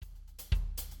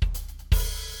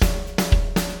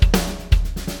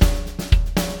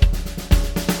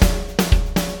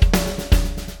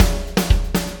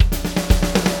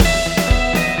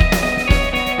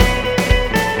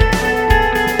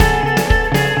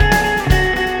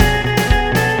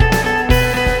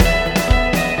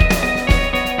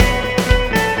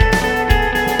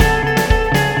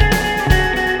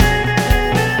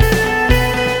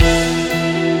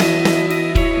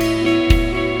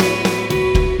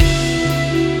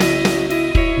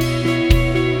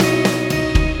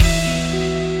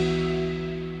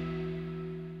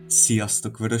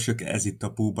Sziasztok vörösök, ez itt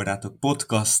a Póbarátok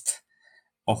podcast,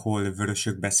 ahol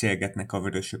vörösök beszélgetnek a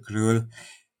vörösökről.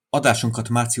 Adásunkat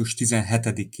március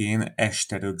 17-én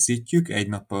este rögzítjük, egy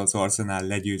nappal az Arsenal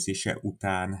legyőzése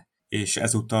után, és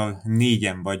ezúttal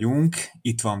 4-en vagyunk.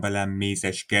 Itt van velem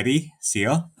Mézes Geri,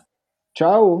 szia!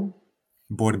 Ciao!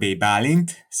 Borbély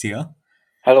Bálint, szia!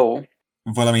 Hello!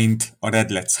 Valamint a Red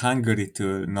Let's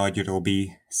Hungary-től Nagy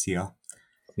Robi, szia!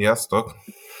 Sziasztok!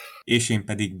 És én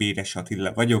pedig Béres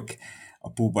Attila vagyok,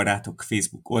 a Póbarátok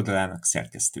Facebook oldalának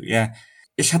szerkesztője.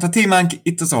 És hát a témánk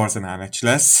itt az Arsenal meccs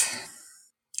lesz.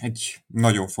 Egy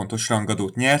nagyon fontos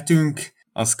rangadót nyertünk,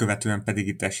 azt követően pedig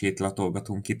itt esélyt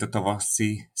latolgatunk itt a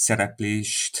tavaszi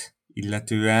szereplést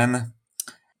illetően.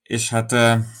 És hát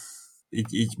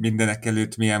így mindenek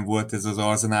előtt milyen volt ez az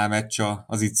Arsenal meccs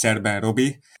az Itzerben,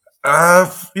 Robi?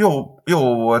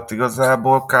 Jó volt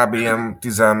igazából, kb. Ilyen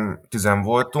 10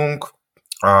 voltunk,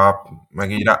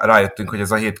 meg így rájöttünk, hogy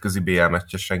ez a hétközi BL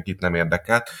meccse senkit nem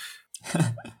érdekelt.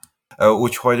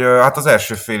 Úgyhogy hát az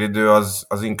első félidő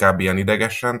az inkább ilyen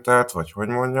idegesen telt, vagy hogy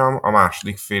mondjam, a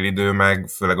második félidő meg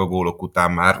főleg a gólok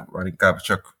után már inkább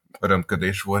csak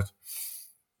örömködés volt.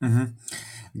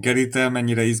 Geri, te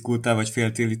mennyire izgultál, vagy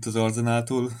féltél itt az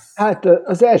Arsenaltól? Hát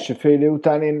az első fél idő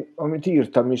után én, amit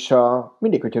írtam is,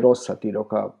 mindig, hogyha rosszat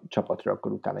írok a csapatra,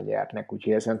 akkor utána nyernek,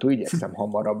 úgyhogy ezen túl igyekszem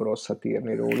hamarabb rosszat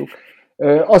írni róluk.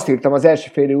 Azt írtam az első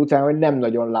fél idő után, hogy nem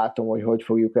nagyon látom, hogy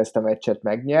fogjuk ezt a meccset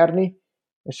megnyerni,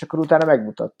 és akkor utána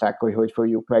megmutatták, hogy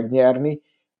fogjuk megnyerni.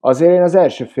 Azért én az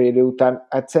első fél idő után,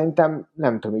 hát szerintem,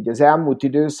 nem tudom, így az elmúlt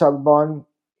időszakban,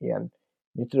 ilyen,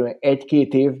 mit tudom,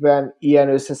 1-2 évben ilyen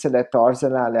összeszedett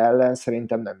Arsenal ellen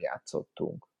szerintem nem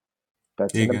játszottunk.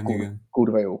 Tehát igen.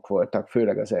 Kurva jók voltak,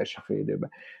 főleg az első fél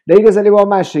időben. De igazából a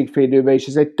második fél időben is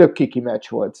ez egy tök kiki meccs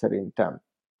volt szerintem.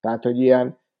 Tehát, hogy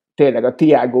ilyen, tényleg a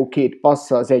Thiago 2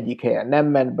 passza az egyik helyen nem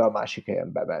ment be, a másik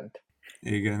helyen bement.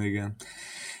 Igen.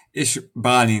 És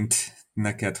Bálint,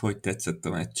 neked hogy tetszett a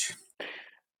meccs?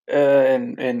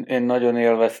 Én nagyon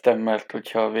élveztem, mert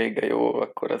hogyha a vége jó,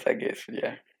 akkor az egész,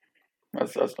 ugye,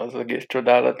 az egész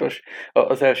csodálatos.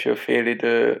 Az első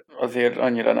félidő azért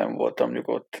annyira nem voltam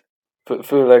nyugodt.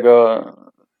 Főleg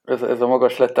ez a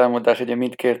magas letámadás, ugye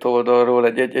mindkét oldalról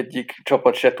egyik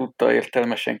csapat se tudta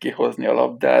értelmesen kihozni a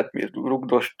labdát, mi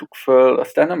rugdostuk föl,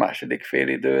 aztán a második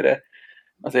félidőre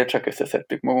azért csak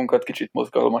összeszedtük magunkat, kicsit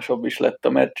mozgalmasabb is lett a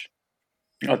meccs.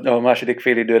 A második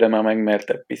félidőre már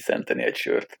megmertek pisszenteni egy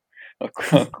sört.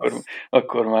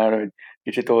 Akkor már hogy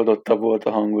kicsit oldottabb volt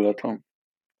a hangulatom.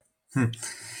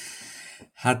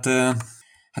 Hát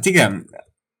igen,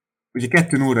 ugye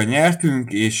 2-0-ra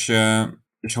nyertünk, és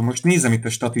ha most nézem itt a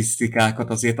statisztikákat,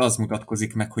 azért az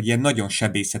mutatkozik meg, hogy ilyen nagyon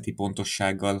sebészeti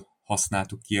pontossággal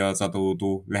használtuk ki az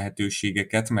adódó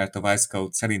lehetőségeket, mert a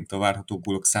Wisecout szerint a várható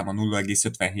gólok száma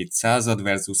 0,57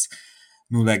 versus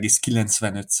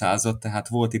 0,95, tehát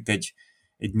volt itt egy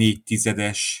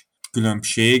 4/10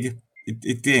 különbség.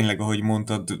 Itt tényleg, ahogy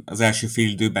mondtad, az első fél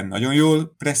időben nagyon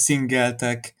jól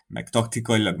pressingeltek, meg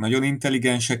taktikailag nagyon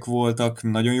intelligensek voltak,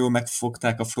 nagyon jól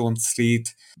megfogták a front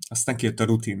street, aztán kijött a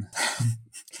rutin.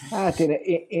 Hát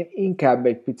én inkább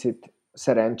egy picit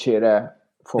szerencsére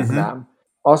fognám.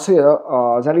 Az, hogy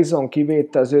az Alisson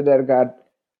kivédte az Ødegaard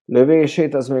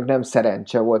lövését, az még nem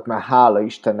szerencse volt, mert hála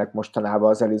Istennek mostanában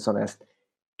az Alisson ezt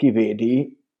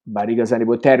kivédi, bár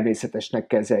igazániból természetesnek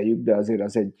kezeljük, de azért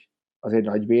az egy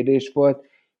nagy védés volt.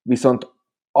 Viszont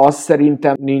az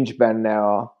szerintem nincs benne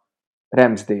a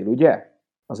Ramsdale, ugye?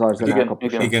 Az Arsenal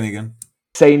kapusa. Igen.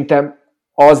 Szerintem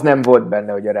az nem volt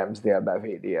benne, hogy a Ramsdale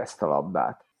bevédi ezt a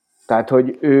labdát. Tehát,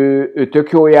 hogy ő tök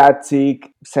jól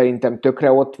játszik, szerintem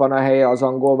tökre ott van a helye az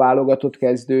angol válogatott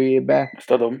kezdőjébe.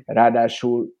 Ezt adom.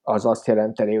 Ráadásul az azt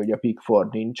jelenteni, hogy a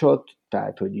Pickford nincs ott,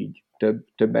 tehát, hogy így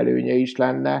több előnye is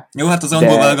lenne. Jó, hát az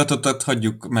angol válogatottat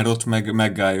hagyjuk, mert ott meg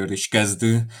Maguire is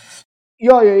kezdő.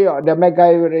 Ja, de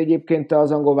Maguire egyébként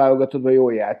az angol válogatottban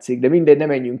jól játszik, de mindegy, nem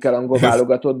menjünk el angol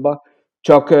válogatottba,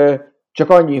 csak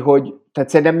annyi, hogy tehát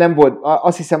szerintem nem volt,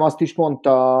 azt hiszem azt is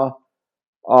mondta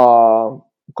a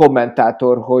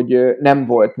kommentátor, hogy nem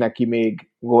volt neki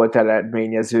még gólt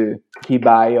eredményező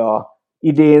hibája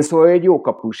idén, szóval egy jó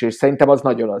kapus, és szerintem az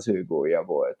nagyon az ő gólja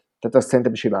volt. Tehát azt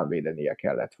szerintem simán védenie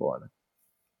kellett volna.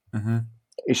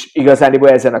 És igazániból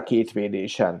ezen a 2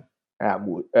 védésen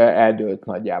eldőlt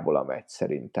nagyjából a meccs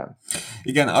szerintem.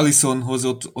 Igen, Alissonhoz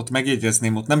ott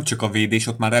megjegyezném, ott nem csak a védés,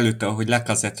 ott már előtte, ahogy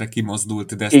Lacazette-re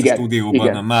kimozdult, de ezt a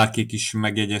stúdióban a Márkék is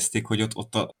megjegyezték, hogy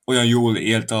ott olyan jól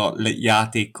élt a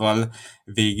játékkal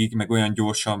végig, meg olyan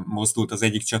gyorsan mozdult az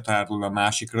egyik csatáról a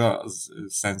másikra, az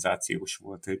szenzációs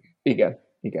volt. Igen.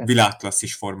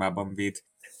 Világklasszis formában véd.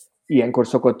 ilyenkor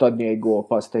szokott adni egy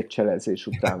gólpaszt egy cselezés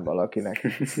után valakinek.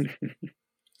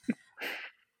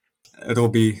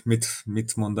 Robi,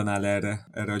 mit mondanál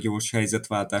erre a gyors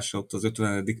helyzetváltásra ott az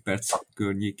 50. perc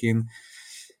környékén?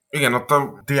 Igen, ott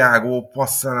a Thiago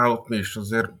passzánál ott mi is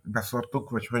azért beszortuk,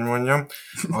 vagy hogy mondjam.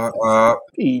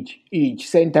 Így.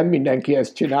 Szerintem mindenki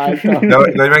ezt csinálta. De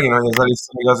hogy megint hogy az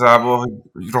Alisson igazából, hogy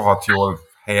rohadt jól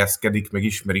helyezkedik, meg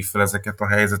ismeri fel ezeket a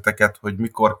helyzeteket, hogy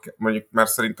mikor, mondjuk, mert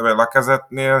szerintem a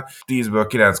Lacazetténél 10-ből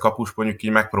 9 kapus mondjuk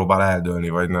így megpróbál eldőlni,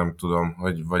 vagy nem tudom,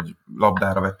 vagy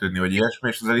labdára vetődni, vagy ilyesmi,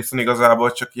 és az Alisson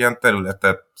igazából csak ilyen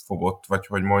területet fogott, vagy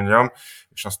hogy mondjam,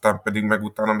 és aztán pedig meg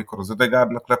utána, amikor az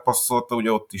Ödegaardnak lepasszolta,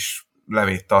 ugye ott is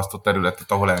levédte azt a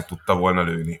területet, ahol el tudta volna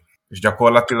lőni. És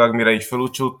gyakorlatilag mire így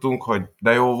felúcsúttunk, hogy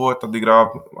de jó volt,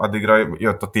 addigra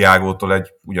jött a Thiagótól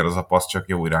egy ugyanaz a passz, csak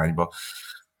jó irányba.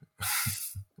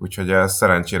 Úgyhogy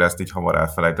szerencsére ezt így hamar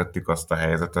elfelejtettük azt a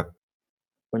helyzetet.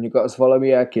 Mondjuk az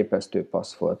valami elképesztő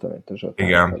passz volt, amit a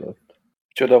Zsotán adott.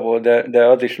 Csoda volt, de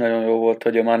az is nagyon jó volt,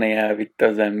 hogy a Mané elvitte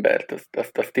az embert.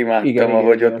 Azt imádtam, igen,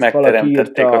 ahogy ott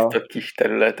megteremtették azt a kis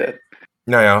területet.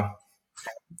 Ja.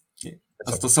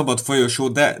 Azt a szabad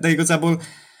folyosót, de igazából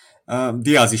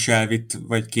Diaz is elvitt,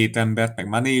 vagy 2 embert, meg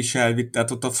Mané is elvitt,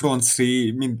 tehát ott a front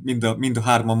three mind a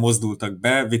 3-an mozdultak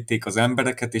be, vitték az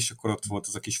embereket, és akkor ott volt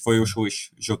az a kis folyosó,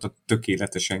 és Zsota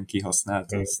tökéletesen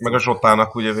kihasználta ezt. Meg a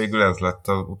Zsotának ugye végül ez lett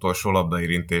az utolsó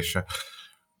labdaérintése.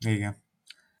 Igen.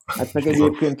 Hát meg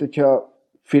egyébként, hogyha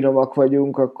finomak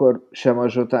vagyunk, akkor sem a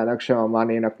Zsotának, sem a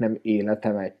Manénak nem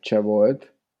élete meccse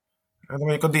volt. Hát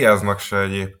mondjuk a Diaznak se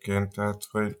egyébként, tehát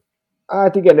hogy...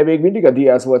 Hát igen, de még mindig a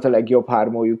Diaz volt a legjobb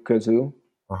hármójuk közül.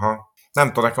 Aha. Nem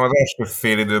tudom, nekem az első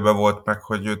fél időben volt meg,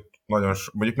 hogy őt nagyon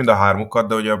mondjuk mind a hármukat,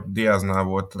 de ugye a Diaznál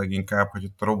volt leginkább, hogy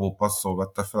ott a Robó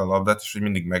passzolgatta fel a labdát, és hogy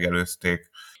mindig megelőzték.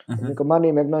 Uh-huh. A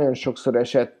Mané meg nagyon sokszor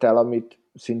esett el, amit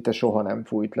szinte soha nem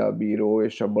fújt le a bíró,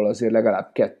 és abból azért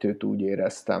legalább 2 úgy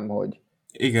éreztem, hogy...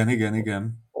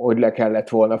 Igen. Hogy le kellett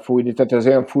volna fújni, tehát ez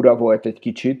olyan fura volt egy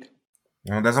kicsit.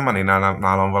 Ja, de ez a Manénál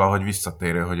nálam valahogy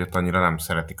visszatérő, hogy ott annyira nem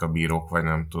szeretik a bírók, vagy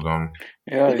nem tudom.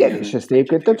 Ja, igen, és ezt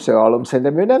egyébként többször hallom,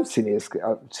 szerintem ő nem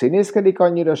színészkedik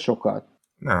annyira sokat.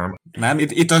 Nem,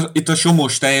 itt a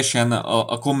Somos teljesen,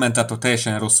 a kommentátor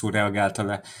teljesen rosszul reagálta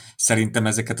le szerintem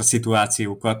ezeket a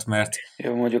szituációkat, mert...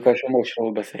 Jó, mondjuk a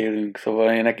Somosról beszélünk,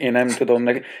 szóval én nem tudom,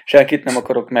 senkit nem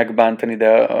akarok megbántani, de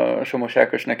a Somos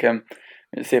Ákos nekem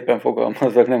szépen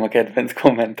fogalmazzak, nem a kedvenc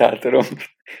kommentátorom.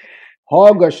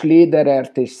 Hallgass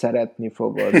Lederert, és szeretni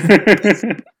fogod.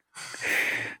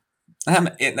 Nem,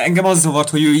 engem az zavart,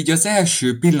 hogy ő így az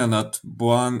első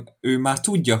pillanatban ő már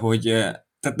tudja, hogy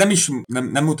tehát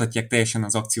nem mutatják teljesen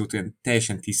az akciót olyan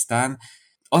teljesen tisztán,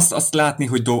 azt látni,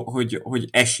 hogy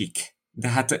esik. De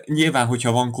hát nyilván,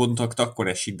 hogyha van kontakt, akkor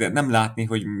esik, de nem látni,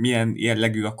 hogy milyen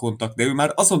jellegű a kontakt, de ő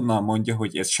már azonnal mondja,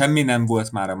 hogy ez semmi nem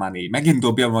volt már a Mané. Megint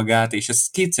dobja magát, és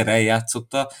ezt 2-szer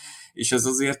eljátszotta, és ez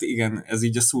azért, igen, ez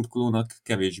így a szurkolónak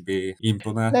kevésbé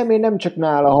imponál. Nem, én nem csak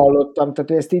nála hallottam,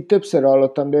 tehát ezt így többször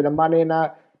hallottam, de én a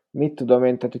Manénál, mit tudom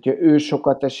én, tehát hogyha ő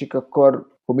sokat esik, akkor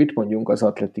mit mondjunk az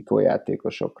Atletico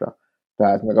játékosokra?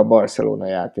 Tehát meg a Barcelona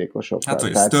játékosokra. Hát,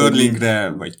 vagy tehát, Sterlingre,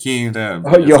 vagy Kane-re,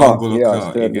 vagy az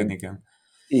angolokra.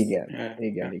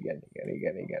 Igen.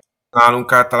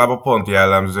 Nálunk általában pont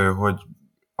jellemző, hogy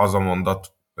az a mondat,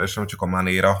 és nem csak a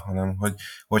Manéra, hanem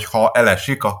hogy ha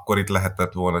elesik, akkor itt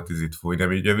lehetett volna 10 fújni.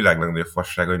 De így a világ legnagyobb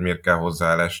fasság, hogy miért kell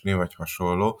hozzá elesni, vagy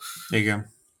hasonló. Igen.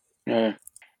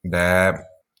 De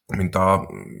mint a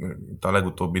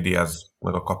legutóbbi Diaz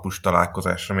meg a kapus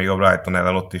találkozásra, még a Brighton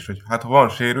ellen ott is, hogy hát ha van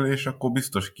sérülés, akkor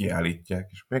biztos kiállítják.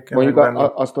 És még kell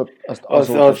mondjuk azt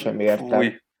azóta sem értem.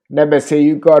 Fúj. Ne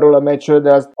beszéljünk arról a meccsről,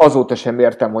 de azóta sem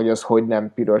értem, hogy az hogy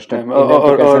nem piros.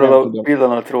 Arról a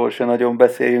pillanatról se nagyon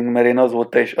beszéljünk, mert én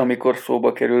azóta is, amikor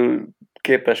szóba kerül,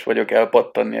 képes vagyok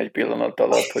elpattanni egy pillanat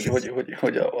alatt, hogy az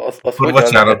hogyan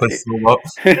szóba.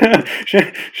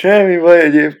 Semmi baj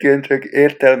egyébként, csak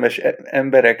értelmes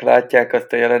emberek látják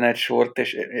azt a jelenet sort,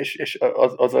 és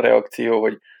az a reakció,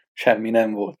 hogy semmi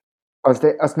nem volt.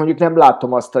 Azt mondjuk nem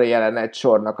látom azt a jelenet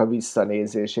sornak a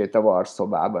visszanézését a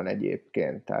varszobában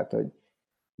egyébként. Tehát, hogy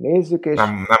nézzük, és...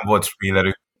 Nem volt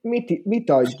spielerük. Mit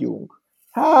adjunk?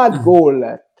 Hát gól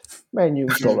lett.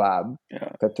 Menjünk tovább.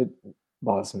 Tehát, hogy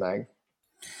bazd meg.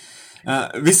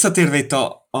 Visszatérve itt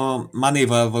a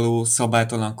Manéval való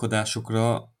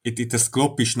szabálytalankodásokra, itt ezt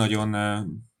Klopp is nagyon,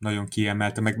 nagyon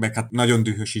kiemelte, meg hát nagyon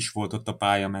dühös is volt ott a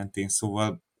pálya mentén,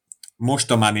 szóval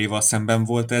most a Manéval szemben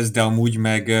volt ez, de amúgy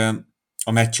meg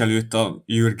a meccs előtt a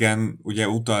Jürgen ugye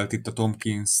utalt itt a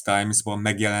Tompkins Times-ban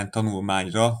megjelent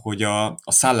tanulmányra, hogy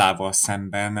a Salával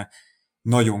szemben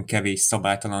nagyon kevés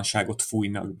szabálytalanságot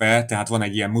fújnak be, tehát van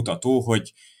egy ilyen mutató,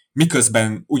 hogy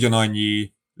miközben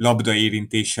ugyanannyi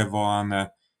labdaérintése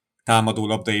van, támadó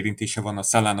labdaérintése van a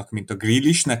Salának, mint a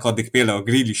Grealishnek, addig például a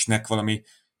Grealishnek valami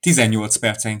 18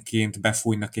 percenként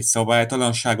befújnak egy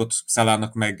szabálytalanságot,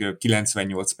 Salának meg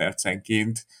 98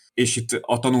 percenként. És itt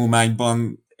a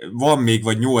tanulmányban van még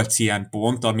vagy 8 ilyen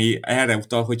pont, ami erre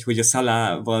utal, hogy a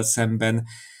Salával szemben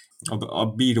a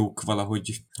bírók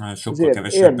valahogy sokkal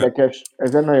kevesebb. Érdekes,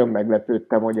 ezen nagyon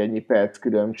meglepődtem, hogy ennyi perc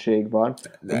különbség van.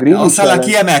 A Salah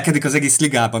kiemelkedik az egész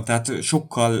ligában, tehát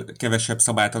sokkal kevesebb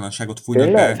szabálytalanságot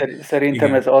fújnak be. Szerintem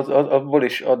igen. Ez abból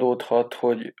is adódhat,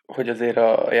 hogy azért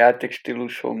a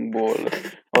játékstílusunkból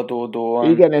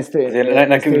adódóan igen, azért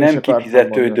nekünk nem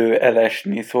kifizetődő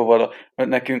elesni, szóval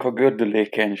nekünk a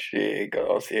gördülékenység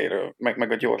azért,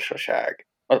 meg a gyorsaság.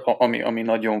 Ami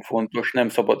nagyon fontos, nem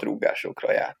szabad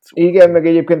rúgásokra játszunk. Igen, meg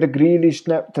egyébként a Grealish,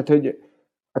 tehát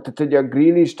hogy a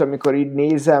Grealish-t, amikor így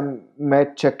nézem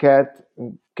meccseket,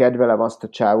 kedvelem azt a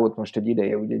csávót, most egy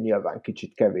ideje ugye nyilván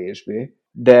kicsit kevésbé,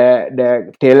 de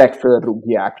tényleg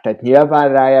fölrúgják, tehát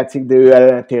nyilván rájátszik, de ő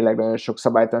ellen tényleg nagyon sok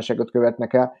szabálytalanságot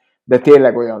követnek el, de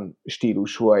tényleg olyan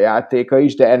stílusú a játéka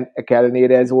is, de ennek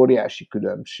ellenére ez óriási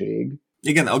különbség.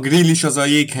 Igen, a Grealish az a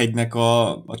jéghegynek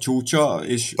a csúcsa,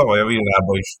 és... Tavaly a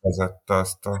Villába is vezette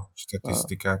azt a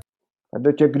statisztikát. Hát,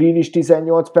 hogyha Grealish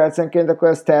 18 percenként, akkor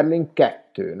a Sterling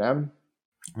 2, nem?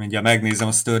 Mindjárt megnézem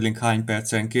a Sterling hány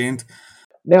percenként.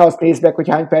 Ne azt nézd meg, hogy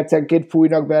hány percenként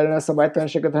fújnak be ellen a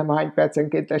szabálytalanságot, hanem hány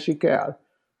percenként esik el.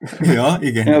 Ja,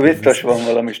 igen. Ja, biztos van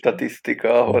valami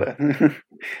statisztika, ahol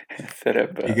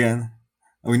szerepel. Igen.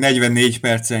 Úgy 44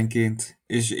 percenként,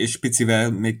 és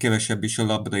picivel még kevesebb is a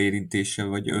labdaérintése,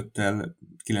 vagy 5-tel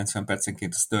 90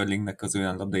 percenként a Sterlingnek az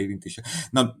olyan labdaérintése.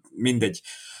 Na, mindegy.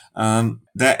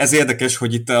 De ez érdekes,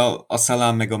 hogy itt a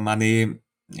Salah meg a Mané,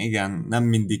 igen, nem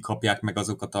mindig kapják meg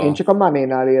azokat Én csak a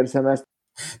Manénál érzem ezt.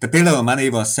 De például a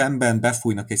Manéval szemben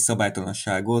befújnak egy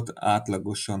szabálytalanságot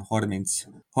átlagosan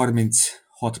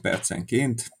 36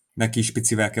 percenként. Neki is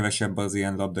picivel kevesebb az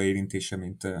ilyen labdaérintése,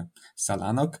 mint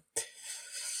Salahnak.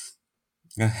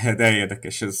 De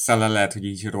érdekes, ez Salah lehet, hogy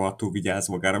így rohadtul vigyáz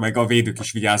magára, meg a védők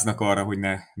is vigyáznak arra, hogy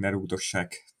ne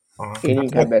rúgdossák. Én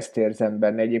inkább ezt érzem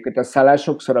benne. Egyébként a Salah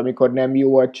sokszor, amikor nem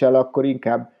jó a csel, akkor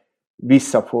inkább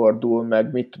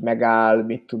visszafordul, megáll,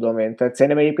 mit tudom én. Tehát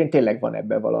szerintem egyébként tényleg van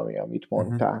ebben valami, amit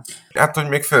mondtál. Hát, hogy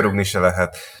még felrúgni se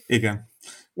lehet. Igen.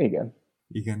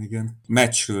 Igen.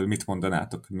 Meccsről mit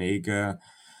mondanátok még?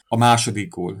 A második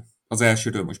gól. Az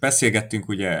elsőről most beszélgettünk,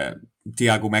 ugye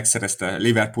Thiago megszerezte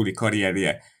Liverpooli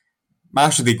karrierje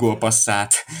második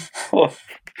gólpasszát.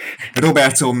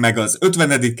 Robertson meg az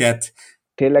 50-et.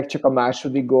 Tényleg csak a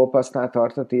második gólpassznál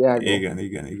tart a Thiago?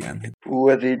 Igen. Hú,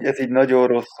 ez így nagyon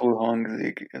rosszul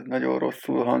hangzik. Ez nagyon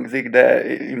rosszul hangzik,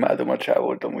 de imádom a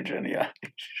csávót, amúgy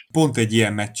zseniális. Pont egy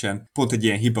ilyen meccsen, pont egy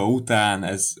ilyen hiba után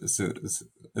ez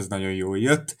nagyon jól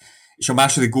jött. És a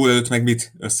második gól előtt meg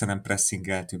mit össze nem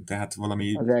pressingeltünk, tehát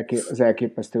valami... Az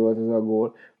elképesztő volt az a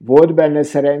gól. Volt benne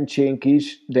szerencsénk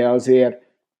is, de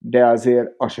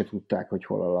azért azt se tudták, hogy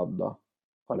hol a labda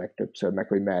a legtöbbször, meg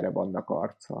hogy merre vannak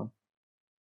arccal.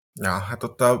 Ja, hát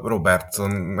ott a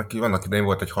Robertson, neki vannak idején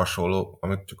volt egy hasonló,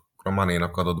 amit csak a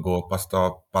Manénak adott gólpaszt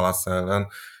a Palace ellen,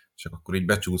 csak akkor így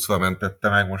becsúszva mentette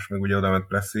meg, most meg ugye oda ment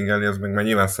pressingelni, az meg már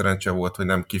nyilván szerencse volt, hogy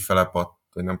nem kifele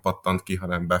hogy nem pattant ki,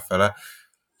 hanem befele.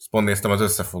 Ezt pont néztem az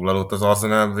összefoglalót, az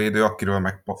Arsenal védő,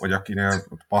 vagy akinél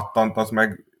pattant, az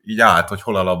meg így állt, hogy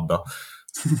hol a labda.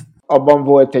 Abban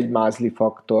volt egy mázli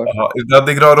faktor. Aha, de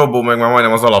addigra a Robó meg már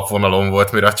majdnem az alapvonalon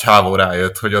volt, mire a csávó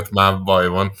rájött, hogy ott már baj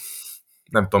van.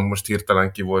 Nem tudom, most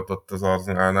hirtelen ki volt ott az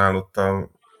Arsenalnál, ott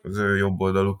az ő jobb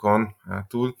oldalukon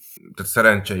hátul. Tehát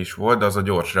szerencse is volt, de az a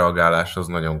gyors reagálás az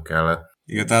nagyon kellett.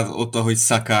 Igen, tehát ott, ahogy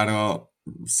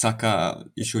Saka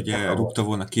is ugye rúgta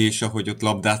volna ki, és ahogy ott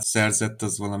labdát szerzett,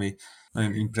 az valami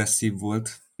nagyon impresszív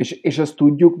volt. És azt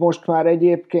tudjuk most már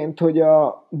egyébként, hogy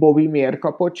a Bobby miért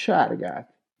kapott sárgát?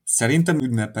 Szerintem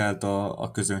ünnepelt a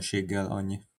közönséggel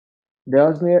annyi. De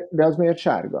az miért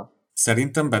sárga?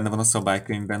 Szerintem benne van a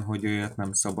szabálykönyvben, hogy olyat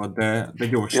nem szabad, de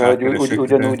gyors rákeresek.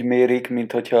 Ugyanúgy mérik,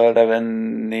 mint hogyha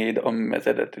levennéd a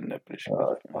mezedet ünneplés.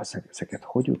 Ezeket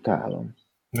hogy utálom?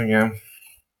 Igen.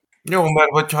 Jó, mert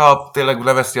hogyha tényleg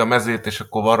leveszi a mezét, és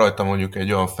akkor van rajta mondjuk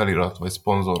egy olyan felirat, vagy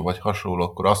szponzor, vagy hasonló,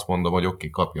 akkor azt mondom, hogy oké,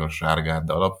 kapjon sárgát,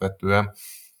 de alapvetően.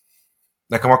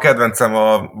 Nekem a kedvencem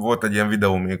volt egy ilyen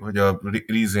videó még, hogy a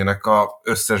Rizének a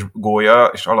összes gólja,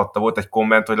 és alatta volt egy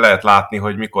komment, hogy lehet látni,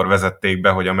 hogy mikor vezették be,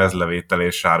 hogy a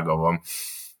mezlevételés sárga van.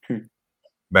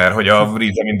 Mert hogy a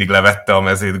Rize mindig levette a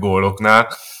mezét góloknál.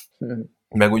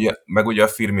 Meg ugye a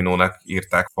Firminónak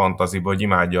írták fantaziba, hogy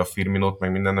imádja a Firminót,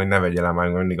 meg minden, hogy ne vegye le már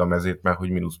mindig a mezét, mert hogy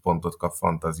mínuszpontot kap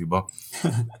fantaziba.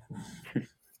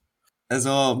 ez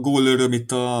a gólöröm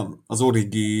itt az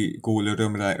Origi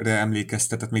gólörömre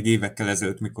emlékeztetett még évekkel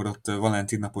ezelőtt, mikor ott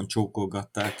Valentin napon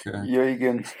csókolgatták. Ja,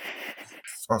 igen.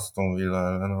 Aston Villa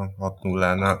ellen a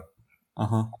 6-0-nál.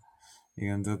 Aha.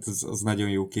 Igen, de az nagyon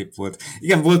jó kép volt.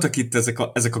 Igen, voltak itt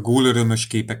ezek a gólörömös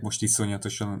képek, most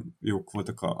iszonyatosan jók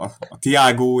voltak a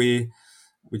Thiagoé,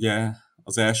 ugye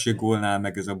az első gólnál,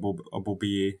 meg ez a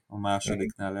Bobbyé a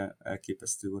másodiknál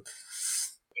elképesztő volt.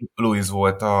 Luis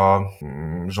volt a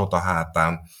Zsota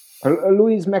hátán. A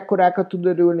Luis mekkorákat tud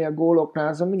örülni a góloknál,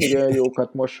 azon mindig olyan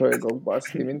jókat mosolygok,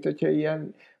 baszki, mint hogyha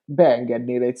ilyen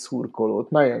beengednél egy szurkolót.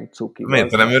 Nagyon cuki. Miért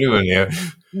te nem örülnél?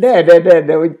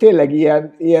 De, hogy tényleg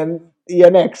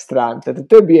ilyen extrán. Tehát a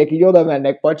többiek így oda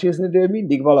mennek pacsizni, de ő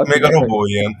mindig Még a robó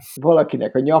ilyen.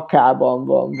 valakinek a nyakában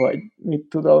van, vagy mit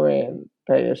tudom én,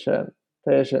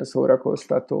 teljesen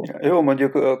szórakoztató. Jó,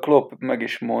 mondjuk a Klopp meg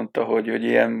is mondta, hogy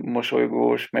ilyen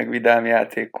mosolygós, meg vidám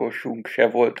játékosunk se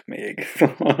volt még.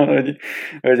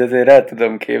 hogy azért el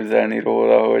tudom képzelni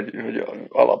róla, hogy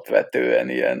alapvetően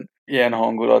ilyen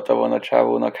hangulata van a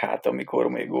csávónak, hát amikor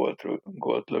még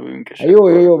gólt lövünk. És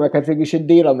Jó, meg hát végülis egy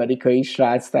dél-amerikai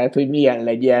srác, tehát hogy milyen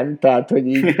legyen, tehát hogy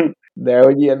így, de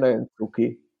hogy ilyen nagyon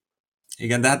cuki.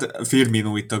 Igen, de hát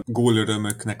Firmino itt a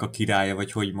gólörömöknek a királya,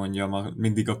 vagy hogy mondjam,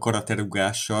 mindig a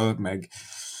karaterúgással, meg...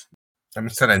 Nem,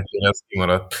 szerencsére az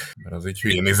kimaradt, mert az így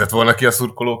hülyén nézett volna ki a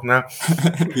szurkolóknál.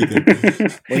 Igen.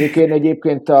 Mondjuk én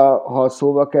egyébként, ha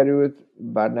szóba került,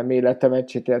 bár nem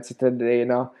életemeccsét játszottam, de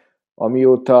én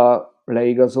amióta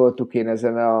leigazoltuk, én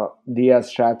ezen a Diaz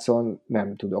srácon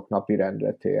nem tudok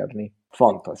napirendre térni.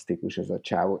 Fantasztikus ez a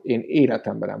csávó. Én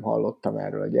életemben nem hallottam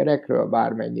erről a gyerekről,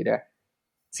 bármennyire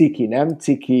ciki,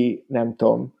 nem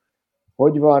tudom,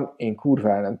 hogy van, én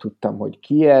kurvára nem tudtam, hogy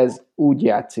ki ez, úgy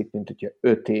játszik, mint hogyha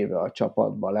 5 éve a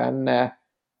csapatban lenne,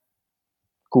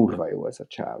 kurva jó ez a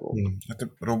csávó. Hát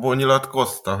Robó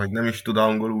nyilatkozta, hogy nem is tud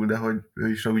angolul, de hogy ő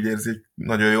is úgy érzi, hogy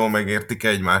nagyon jól megértik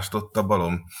egymást ott a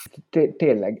balon.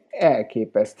 Tényleg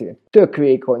elképesztő. Tök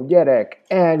vékony gyerek,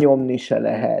 elnyomni se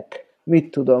lehet,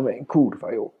 mit tudom én,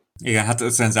 kurva jó. Igen, hát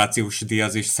szenzációs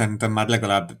Diaz, és szerintem már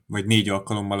legalább vagy 4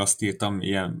 alkalommal azt írtam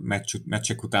ilyen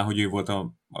meccsek után, hogy ő volt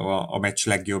a meccs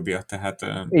legjobbja, tehát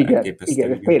elképesztő.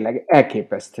 Igen, tényleg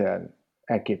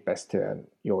elképesztően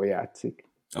jól játszik.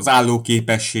 Az álló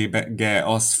képessége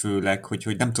az főleg,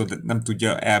 hogy nem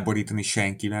tudja elborítani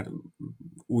senki, mert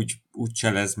úgy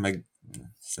cselez meg.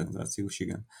 Szenzációs,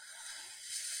 igen.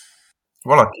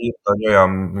 Valaki írt, hogy olyan,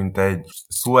 mint egy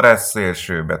Suárez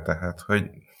szélsőbe, tehát, hogy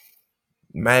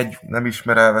megy, nem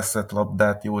ismer elveszett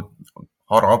labdát, jó,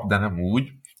 harap, de nem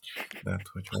úgy. Tehát,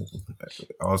 hogy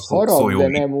az harap, de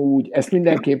nem úgy. Ezt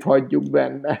mindenképp hagyjuk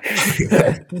benne.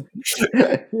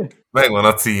 Megvan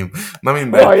a cím. Na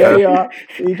mindegy. Ja.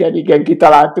 Igen,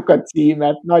 kitaláltuk a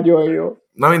címet. Nagyon jó.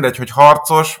 Na mindegy, hogy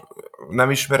harcos, nem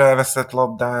ismer elveszett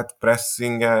labdát,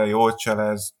 pressingel, jól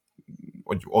cselez,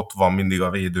 hogy ott van mindig a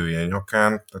védője nyakán,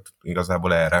 tehát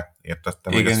igazából erre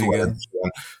értettem. Igen.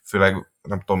 Főleg,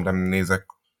 nem tudom, nem nézek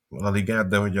a ligát,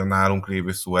 de hogy a nálunk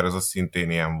lévő Suárez az szintén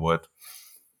ilyen volt.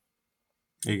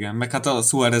 Igen, meg hát a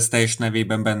Suárez teljes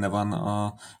nevében benne van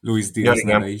a Luis Diaz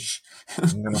neve is.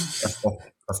 Igen,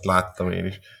 azt láttam én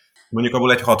is. Mondjuk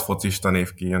abból egy 6 focista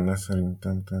név kijönne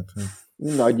szerintem. Tehát, hogy...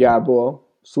 Nagyjából.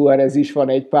 Suárez is van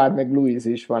egy pár, meg Luis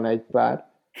is van egy pár.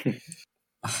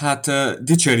 Hát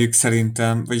dicsérjük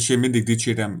szerintem, vagyis én mindig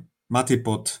dicsérem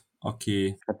Matipot,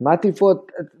 aki... Hát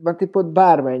Matipot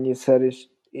bármennyiszer, és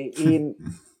én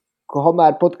ha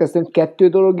már podcaston 2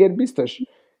 dologért biztos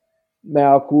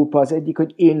mea culpa. Az egyik,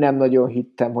 hogy én nem nagyon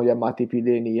hittem, hogy a Matip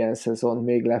idén ilyen szezon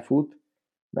még lefut,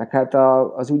 meg hát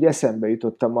az úgy eszembe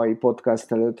jutott a mai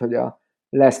podcast előtt, hogy a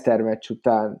Leicester meccs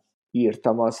után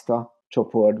írtam azt a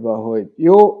csoportba, hogy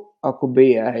jó, akkor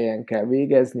BL helyen kell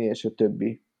végezni, és a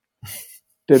többi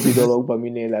dologban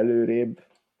minél előrébb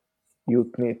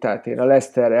jutni. Tehát én a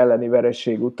Leicester elleni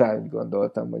vereség után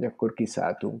gondoltam, hogy akkor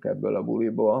kiszálltunk ebből a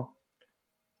buliból.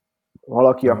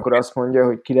 Valaki akkor azt mondja,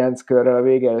 hogy 9 körrel a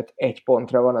vége előtt 1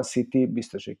 pontra van a City,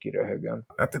 biztos, hogy kiröhögöm.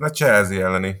 Hát én a Chelsea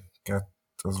elleni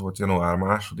az volt január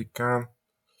 2-án.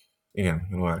 Igen,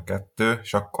 január 2,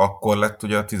 és akkor lett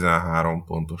ugye a 13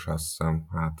 pontos, azt hiszem,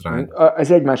 hátrány.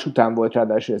 Ez egymás után volt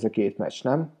ráadásul ez a 2 meccs,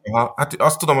 nem? Hát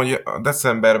azt tudom, hogy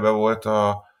decemberben volt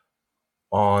a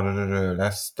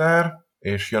Leicester,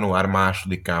 és január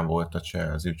 2-án volt a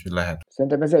Chelsea, úgyhogy lehet.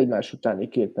 Szerintem ez egymás utáni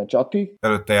 2 meccs. Atti?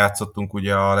 Előtte játszottunk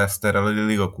ugye a Leicesterrel a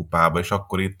Ligakupába, és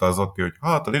akkor itt az Atti, hogy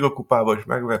hát a Ligakupába is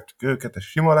megvettük őket, ez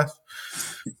sima lesz.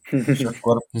 És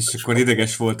akkor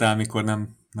ideges voltál, mikor nem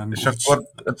és úgy. Akkor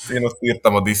én azt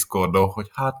írtam a Discordon, hogy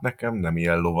hát nekem nem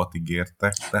ilyen lovat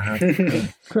ígértek, tehát...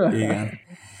 Igen.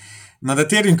 Na de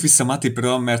térjünk vissza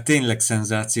Matipra, mert tényleg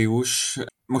szenzációs.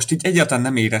 Most így egyáltalán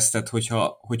nem érezted,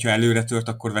 hogyha előre tört,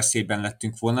 akkor veszélyben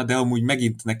lettünk volna, de amúgy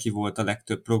megint neki volt a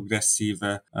legtöbb progresszív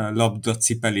labda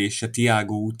cipelése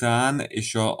Thiago után,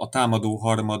 és a támadó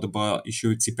harmadba is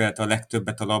ő cipelte a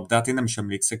legtöbbet a labdát. Én nem is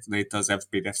emlékszek, de itt az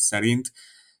FBref szerint,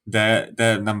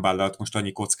 de nem vállalt most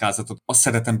annyi kockázatot. Azt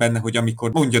szeretem benne, hogy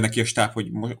amikor mondja neki a stáb,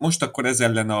 hogy most akkor ez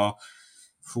ellen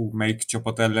melyik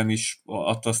csapat ellen is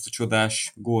adta azt a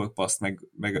csodás gólpaszt,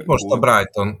 meg Most a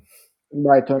Brighton.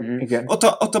 Brighton, igen.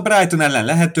 Ott a Brighton ellen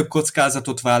lehet több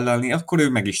kockázatot vállalni, akkor ő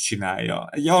meg is csinálja.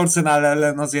 Egy Arsenal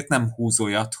ellen azért nem húz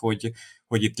olyat, hogy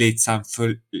itt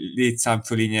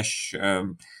létszámfölényes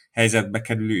helyzetbe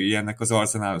kerüljenek az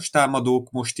arzenálos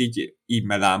támadók, most így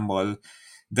e-mailámmal.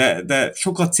 De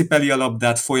sokat cipeli a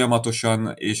labdát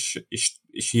folyamatosan, és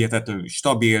hihetetlenül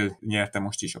stabil, nyerte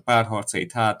most is a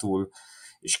párharcait hátul,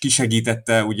 és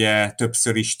kisegítette ugye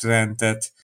többször is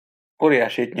Trentet.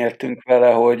 Óriásit nyertünk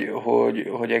vele,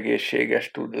 hogy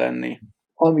egészséges tud lenni.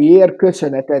 Amiért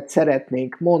köszönetet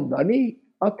szeretnénk mondani,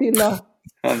 Attila.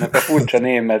 Annak a furcsa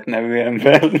német nevű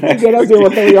embernek. Igen, azért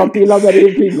mondtam, hogy Attila, mert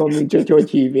én fingom nincs, hogy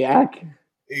hívják.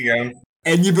 Igen.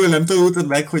 Ennyiből nem tanultad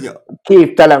meg, hogy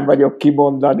Képtelen vagyok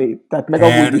kimondani. Tehát meg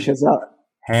amúgy is ez a...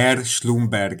 Herr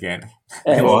Schlumberger.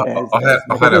 Ez.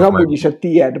 Az amúgy is a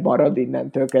tiéd marad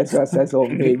innentől kezdve a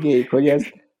szezon végéig, hogy ez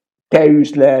te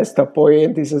üsd le ezt a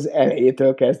poént, és az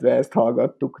elejétől kezdve ezt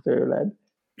hallgattuk tőled.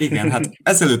 Igen, hát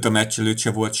ezelőtt a meccs előtt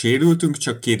se volt sérültünk,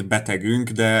 csak 2 betegünk,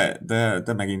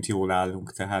 de megint jól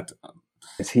állunk, tehát...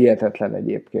 Ez hihetetlen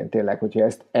egyébként tényleg, hogyha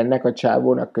ezt ennek a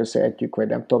csávónak köszönhetjük, vagy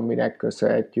nem tudom minek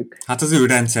köszönhetjük. Hát az ő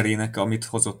rendszerének, amit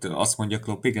hozott, azt mondja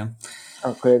Klopp, igen.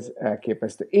 Akkor ez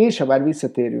elképesztő. És ha már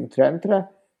visszatérünk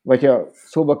Trentre, vagy ha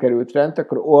szóba került Trent,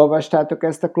 akkor olvastátok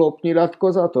ezt a Klopp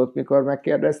nyilatkozatot, mikor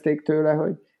megkérdezték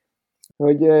tőle,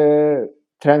 hogy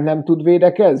Trent nem tud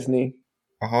védekezni?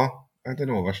 Aha, hát én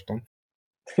olvastam.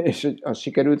 És azt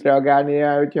sikerült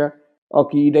reagálnia, hogyha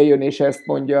aki ide jön és ezt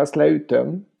mondja, azt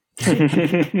leütöm.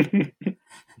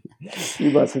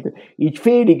 Így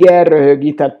félig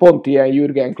elröhögi, tehát pont ilyen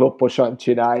Jürgen Klopposan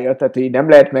csinálja, tehát így nem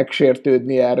lehet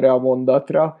megsértődni erre a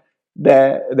mondatra,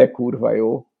 de kurva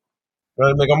jó.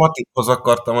 Még a Matiphoz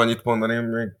akartam annyit mondani,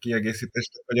 még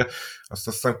kiegészítést, hogy azt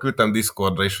hiszem küldtem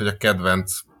Discordra is, hogy a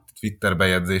kedvenc Twitter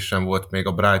bejegyzésem volt még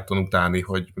a Brighton utáni,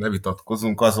 hogy ne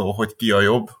vitatkozunk azon, hogy ki a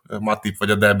jobb, Matip vagy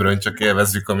a De Bruyne, csak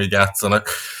élvezzük, amíg játszanak.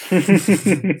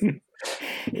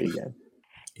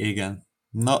 Igen.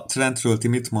 Na, Trentről ti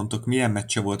mit mondtok, milyen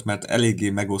meccse volt, mert eléggé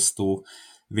megosztó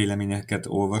véleményeket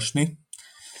olvasni.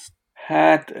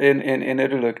 Hát én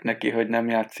örülök neki, hogy nem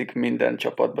játszik minden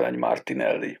csapatban egy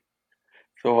Martinelli.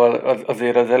 Szóval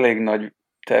azért az elég nagy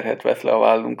terhet vesz le a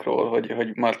vállunkról,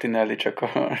 hogy Martinelli csak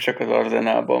az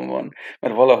Arsenalban van.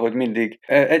 Mert valahogy mindig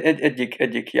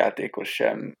egyik játékos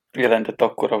sem jelentett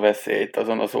akkora veszélyt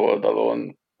azon az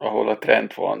oldalon, ahol a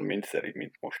Trent van, mint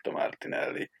most a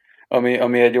Martinelli.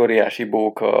 Ami egy óriási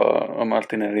bóka a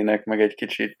Martinellinek, meg egy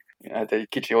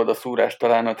kicsi odaszúrás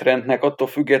talán a Trentnek, attól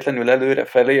függetlenül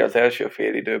előrefelé az első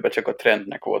félidőben csak a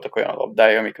Trentnek voltak olyan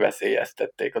labdái, amik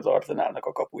veszélyeztették az Arsenalnak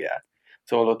a kapuját.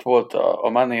 Szóval ott volt a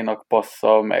Manénak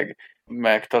passza,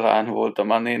 meg talán volt a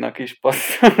Manénak is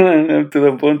passza, nem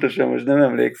tudom pontosan, most nem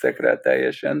emlékszek rá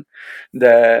teljesen,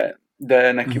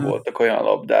 de neki voltak olyan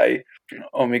labdái,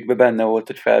 amikben benne volt,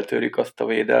 hogy feltörjük azt a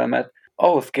védelmet.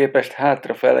 Ahhoz képest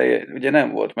hátrafele ugye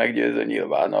nem volt meggyőző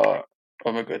nyilván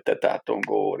a mögötte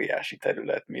tátongó óriási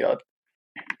terület miatt.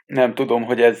 Nem tudom,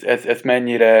 hogy ez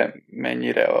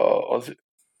mennyire az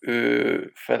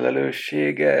ő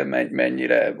felelőssége,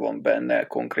 mennyire van benne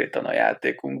konkrétan a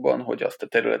játékunkban, hogy azt a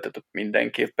területet ott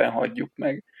mindenképpen hagyjuk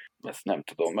meg. Ezt nem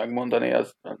tudom megmondani,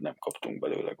 azt nem kaptunk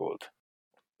belőle gólt.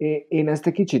 Én ezt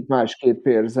egy kicsit másképp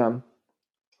érzem.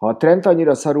 Ha a Trent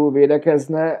annyira szarul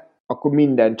védekezne, akkor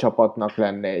minden csapatnak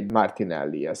lenne egy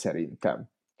Martinelli-je szerintem.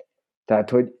 Tehát,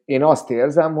 hogy én azt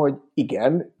érzem, hogy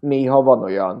igen, néha van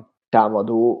olyan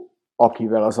támadó,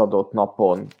 akivel az adott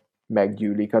napon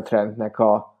meggyűlik a Trentnek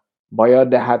a baja,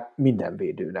 de hát minden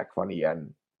védőnek van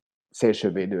ilyen,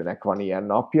 szélsővédőnek van ilyen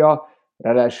napja.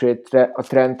 Ráadásul a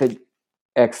Trent egy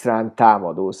extrán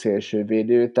támadó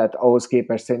szélsővédő, tehát ahhoz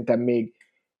képest szerintem még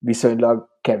viszonylag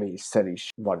kevésszer is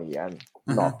van ilyen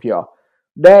napja.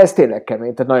 De ez tényleg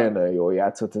kemény, tehát nagyon-nagyon jól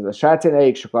játszott ez a srác. Én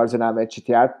elég sok Arsenal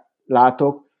meccset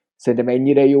látok, szerintem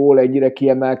ennyire jól, ennyire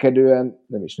kiemelkedően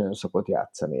nem is nagyon szokott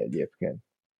játszani egyébként.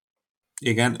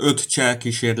 Igen, 5 csel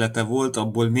kísérlete volt,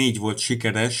 abból 4 volt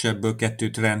sikeres, ebből 2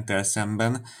 Trenttel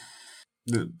szemben.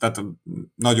 Tehát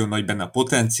nagyon nagy benne a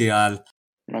potenciál.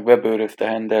 Meg bebőrözte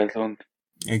Hendersont.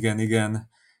 Igen.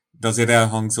 de azért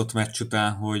elhangzott meccs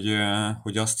után,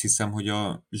 hogy azt hiszem, hogy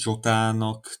a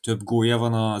Zsotának több gólja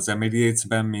van az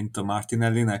Emirates-ben, mint a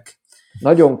Martinellinek.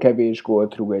 Nagyon kevés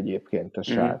gólt rúg egyébként a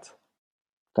srác.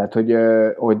 Tehát,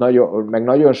 hogy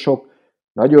nagyon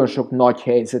sok nagy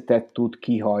helyzetet tud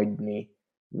kihagyni,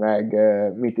 meg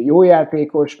jó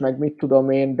játékos, meg mit tudom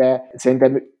én, de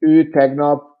szerintem ő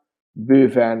tegnap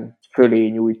bőven fölé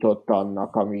nyújtott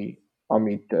annak,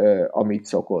 amit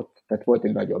szokott. Tehát volt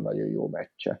egy nagyon-nagyon jó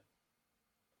meccse.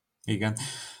 Igen.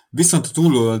 Viszont a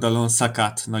túloldalon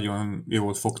Sakát nagyon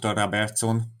jól fogta a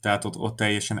Robertson, tehát ott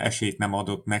teljesen esélyt nem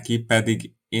adott neki,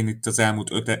 pedig én itt az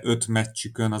elmúlt 5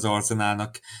 meccsükön az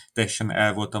Arsenalnak teljesen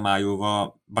el voltam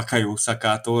ájulva Bakayo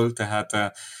Sakától, tehát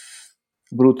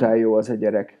Brutál jó az a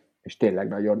gyerek, és tényleg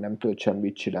nagyon nem tud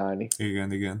semmit csinálni.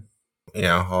 igen.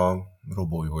 Ilyen, ha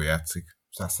Robó jól játszik.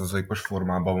 100%-os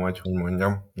formában vagy, hogy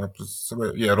mondjam.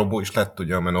 Ilyen Robó is lett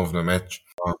ugye a Man of the Match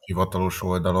a hivatalos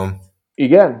oldalon.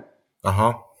 Igen?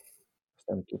 Aha. Ezt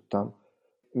nem tudtam.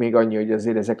 Még annyi, hogy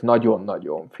azért ezek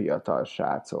nagyon-nagyon fiatal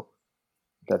srácok.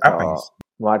 Tehát a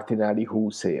Martinelli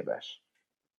 20 éves.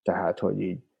 Tehát, hogy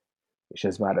így, és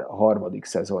ez már a 3.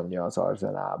 szezonja az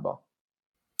Arsenalba.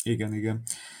 Igen.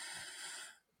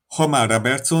 Ha már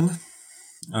Robertson,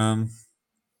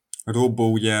 Robbo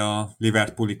ugye a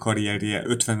Liverpooli karrierje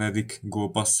 50.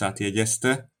 gólpasszát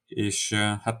jegyezte, és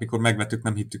hát mikor megvettük,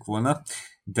 nem hittük volna,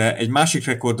 de egy másik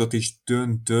rekordot is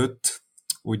döntött,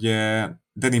 ugye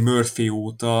Danny Murphy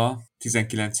óta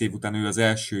 19 év után ő az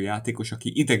első játékos,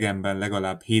 aki idegenben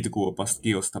legalább 7 gólpasszt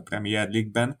kioszta a Premier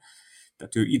League-ben,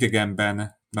 tehát ő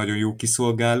idegenben nagyon jó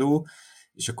kiszolgáló,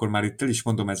 és akkor már itt el is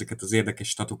mondom ezeket az érdekes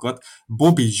statokat.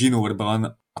 Bobby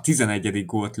Ginourban a 11.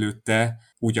 gólt lőtte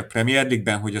úgy a Premier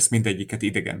League-ben, hogy azt mindegyiket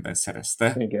idegenben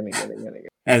szerezte. Igen.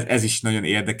 Ez is nagyon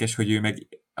érdekes, hogy ő meg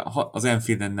az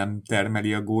Anfielden nem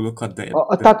termeli a gólokat, de...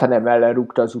 A Tottenham ellen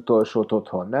rúgta az utolsót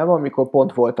otthon, nem? Amikor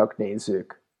pont voltak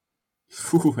nézők.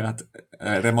 Hú, hát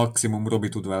erre maximum Robi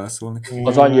tud válaszolni.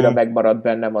 Az annyira megmaradt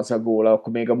bennem az a gól,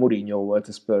 akkor még a Mourinho volt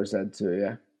a Spurs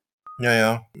edzője.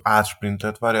 Ja.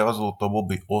 Átsprintet, várja, azóta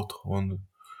Bobby otthon.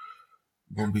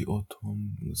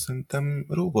 Szerintem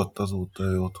rúgott azóta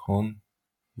ő otthon.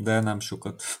 De nem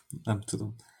sokat, nem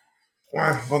tudom.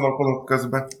 Gondolkodok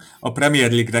közben. A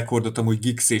Premier League rekordot amúgy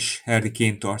Giggs és Harry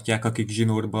Kane tartják, akik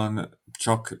Zsinórban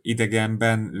csak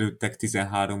idegenben lőttek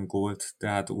 13 gólt,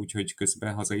 tehát úgy, hogy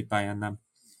közben hazai pályán nem.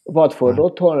 Watford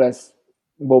otthon lesz,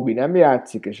 Bobby nem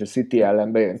játszik, és a City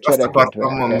ellen bejön csereket,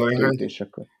 és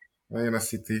akkor... Jön a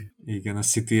City. Igen, a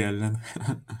City ellen.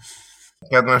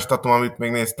 Kedves tatom, amit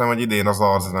még néztem, hogy idén az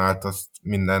Arsenált, azt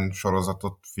minden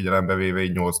sorozatot figyelembe véve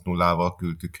így 8-0-val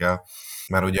küldtük el.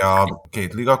 Mert ugye a 2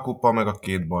 ligakupa, meg a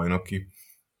 2 bajnoki.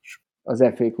 Az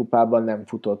FA kupában nem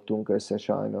futottunk össze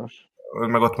sajnos.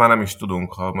 Meg ott már nem is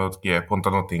tudunk, mert ott pont a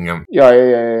Nottingham.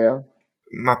 Ja.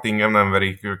 Nottingham nem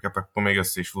verik őket, akkor még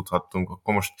össze is futhattunk.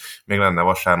 Akkor most még lenne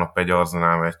vasárnap egy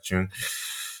Arsenal meccsünk.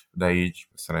 De így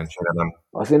szerencsére nem.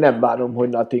 Azért nem bánom, hogy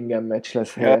Nottingham meccs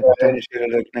lesz. Én is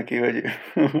örülök neki,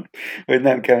 hogy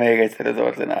nem kell még egyszer az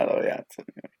Arsenállal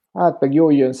játszani. Hát meg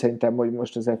jól jön szerintem, hogy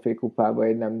most az FA kupába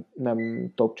egy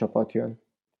nem top csapat jön.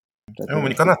 Tehát jó,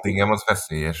 mondjuk a Nottingham az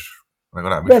veszélyes.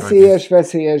 Legalábbis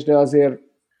veszélyes, de azért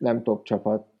nem top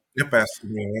csapat. Ja, persze.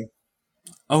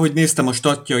 Ahogy néztem a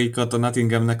statjaikat a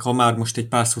Nottinghamnek, ha már most egy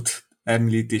pár szót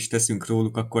említést teszünk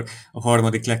róluk, akkor a 3.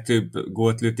 legtöbb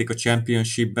gólt lőtték a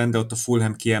Championshipben, de ott a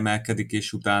Fulham kiemelkedik,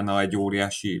 és utána egy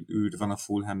óriási űr van a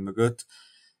Fulham mögött,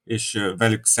 és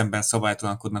velük szemben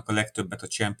szabálytalankodnak a legtöbbet a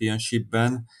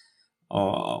Championshipben,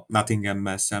 a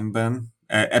Nottinhammel szemben.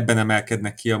 Ebben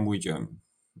emelkednek ki, amúgy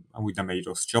nem egy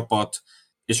rossz csapat,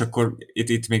 és akkor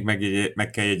itt még meg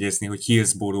kell jegyezni, hogy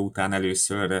Hillsborough után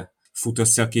először fut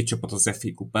össze a 2 csapat az FA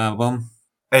kupában.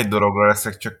 Egy dologra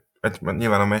leszek csak,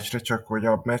 nyilván a meccsre, csak hogy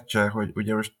a meccse, hogy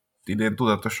ugye most idén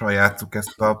tudatosan játsszuk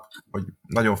ezt hogy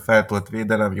nagyon feltolt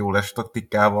védelem, jó lesz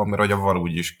taktikával, mert hogy a VAR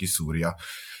úgyis kiszúrja.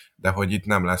 De hogy itt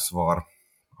nem lesz VAR,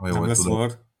 ha jól nem lesz tudom.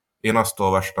 VAR? Én azt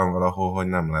olvastam valahol, hogy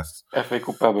nem lesz. FA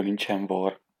kupában nincsen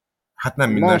VAR. Hát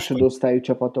nem minden... Másodosztályú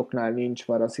csapatoknál nincs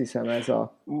VAR, azt hiszem ez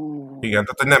a... Igen,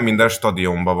 tehát hogy nem minden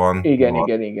stadionban van. Igen.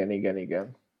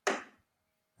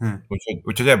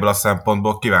 Úgyhogy ebből a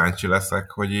szempontból kíváncsi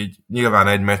leszek, hogy így nyilván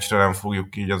egy meccsre nem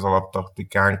fogjuk így az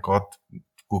alaptaktikánkat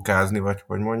kukázni, vagy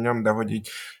hogy mondjam, de hogy így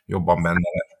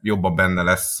jobban benne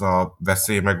lesz a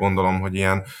veszély, meg gondolom, hogy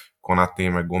ilyen Konaté,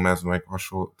 meg Gomez, meg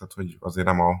hasonló, tehát hogy azért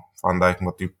nem a Van Dijk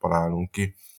motivval állunk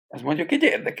ki. Ez mondjuk így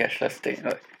érdekes lesz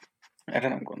tényleg. Erre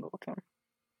nem gondoltam.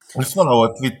 Ezt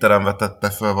valahol Twitteren vetette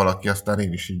fel valaki, aztán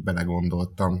én is így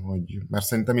belegondoltam, hogy mert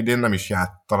szerintem idén nem is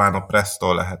járt, talán a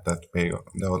Presto lehetett még,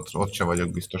 de ott se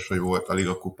vagyok biztos, hogy volt a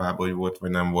Liga kupában, hogy volt vagy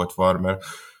nem volt VAR, mert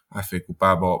FA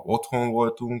kupában otthon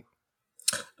voltunk.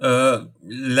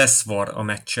 Lesz VAR a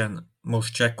meccsen.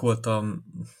 Most csekkoltam,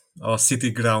 a City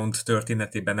Ground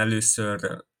történetében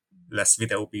először lesz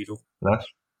videóbíró. Lesz?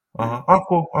 Aha,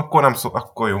 akkor nem szól,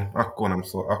 akkor jó, akkor nem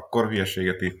szól, akkor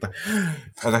hülyeséget írtak.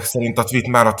 Ezek szerint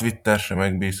már a Twitter sem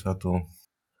megbízható.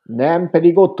 Nem,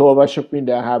 pedig ott olvasok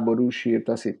minden háborús hírt,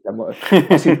 azt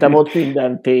hittem ott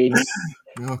minden tény.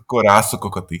 Akkor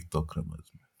rászokok a TikTokra.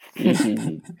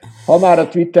 Így. Ha már a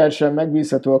Twitter sem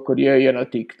megbízható, akkor jöjjön a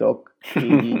TikTok.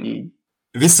 Így.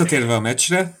 Visszatérve a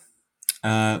meccsre,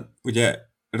 ugye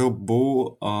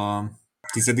Robbo a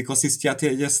 10. asszisztját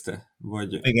jegyezte?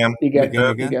 Vagy... Igen.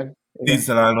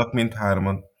 10-zel állnak, mint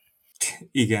 3-an.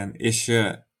 Igen, és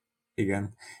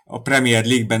igen. A Premier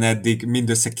League-ben eddig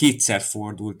mindössze 2-szer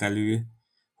fordult elő,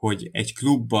 hogy egy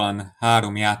klubban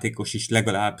 3 játékos is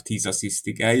legalább 10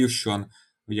 asszisztig eljusson.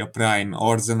 Ugye a Prime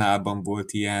Arsenalban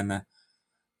volt ilyen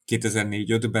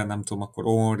 2004-5-ben, nem tudom, akkor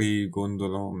Henry,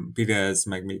 gondolom, Pires,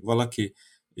 meg még valaki,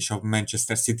 és a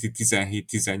Manchester City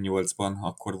 17-18-ban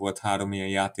akkor volt 3 ilyen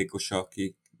játékos,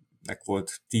 akiknek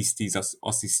volt 10-10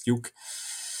 asszisztjuk.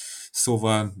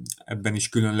 Szóval ebben is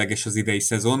különleges az idei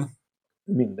szezon.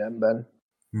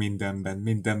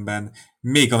 Mindenben.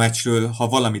 Még a meccsről, ha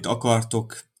valamit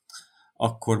akartok,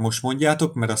 akkor most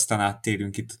mondjátok, mert aztán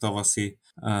áttérünk itt a tavaszi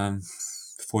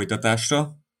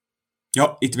folytatásra.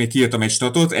 Ja, itt még kiírtam egy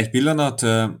statot, egy pillanat.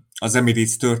 Az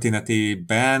Emirates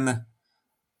történetében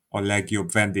a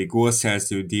legjobb vendég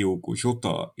gólszerző Diogo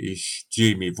Jota és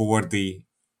Jamie Vardy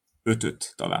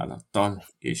 5 találattal,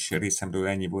 és részemről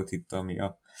ennyi volt itt, ami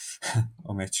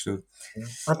a meccsről.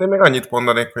 Hát én még annyit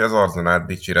mondanék, hogy az Arsenal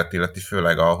dicséret illeti,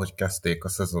 főleg ahogy kezdték a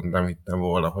szezon, nem hittem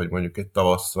volna, hogy mondjuk egy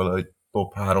tavasszal egy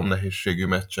top 3 nehézségű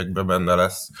meccsekben benne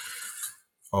lesz,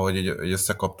 ahogy így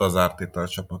összekapta az Arteta a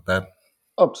csapatát.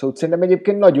 Abszolút, szerintem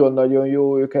egyébként nagyon-nagyon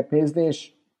jó őket nézni,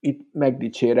 és itt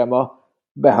megdicsérem a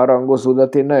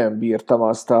beharangozódat, én nagyon bírtam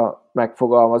azt a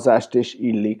megfogalmazást, és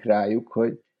illik rájuk,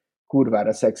 hogy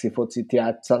kurvára szexi focit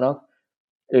játszanak,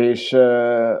 és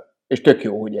tök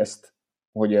jó,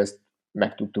 hogy ezt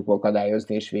meg tudtuk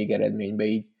akadályozni, és végeredményben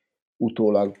így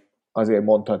utólag azért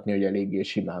mondhatni, hogy eléggé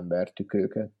simán vertük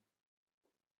őket.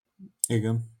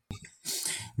 Igen.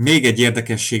 Még egy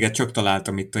érdekességet csak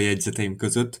találtam itt a jegyzeteim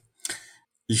között.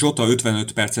 Jota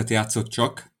 55 percet játszott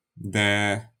csak,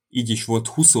 de így is volt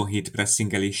 27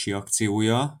 pressingelési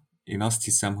akciója. Én azt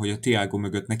hiszem, hogy a Thiago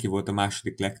mögött neki volt a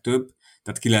második legtöbb,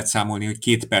 tehát ki lehet számolni, hogy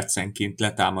 2 percenként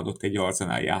letámadott egy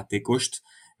Arsenal játékost,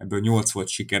 ebből 8 volt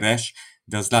sikeres,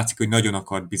 de az látszik, hogy nagyon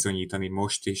akart bizonyítani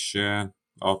most, és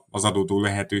az adódó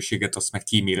lehetőséget azt meg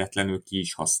kíméletlenül ki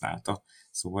is használta.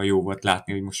 Szóval jó volt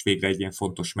látni, hogy most végre egy ilyen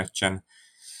fontos meccsen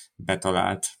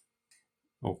betalált.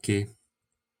 Oké.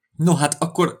 No hát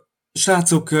akkor,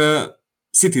 srácok,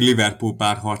 City-Liverpool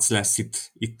párharc lesz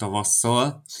itt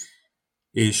tavasszal,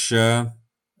 és...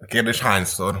 A kérdés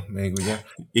hányszor még, ugye?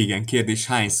 Igen, kérdés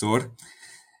hányszor.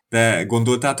 De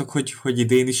gondoltátok, hogy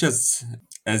idén is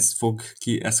ez fog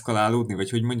kieszkalálódni? Vagy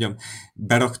hogy mondjam,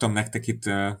 beraktam nektek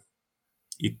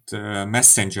itt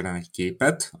Messengeren egy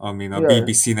képet, amin a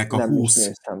BBC-nek a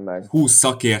 20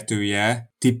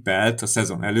 szakértője tippelt a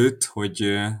szezon előtt,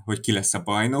 hogy ki lesz a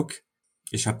bajnok,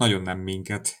 és hát nagyon nem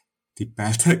minket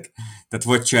tippeltek. Tehát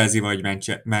vagy Chelsea, vagy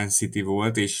Man City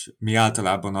volt, és mi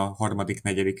általában a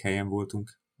 3.-4. helyen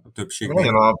voltunk a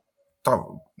többségben.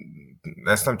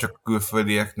 Ezt nem csak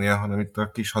külföldieknél, hanem itt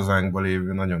a kis hazánkban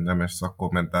lévő nagyon nemes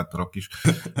szakkommentátorok is.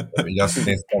 Így azt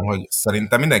néztem, hogy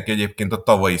szerintem mindenki egyébként a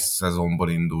tavalyi szezonból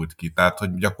indult ki. Tehát,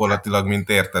 hogy gyakorlatilag, mint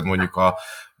érted, mondjuk a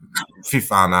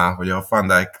FIFA-nál, hogy a Van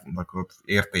Dijknak ott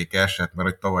értéke esett, mert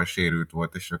hogy tavaly sérült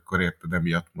volt, és akkor érted,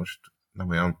 emiatt most nem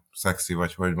olyan szexi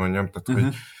vagy, hogy mondjam. Tehát,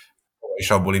 hogy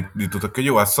és abból indítottak, hogy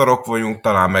jó, hát szarok vagyunk,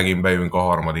 talán megint bejövünk a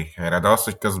 3. helyre. De az,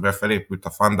 hogy közben felépült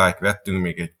a Van Dijk, vettünk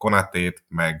még egy Konatét,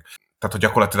 meg tehát, hogy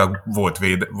gyakorlatilag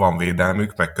van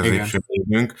védelmük, meg középső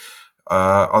védünk,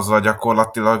 azzal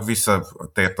gyakorlatilag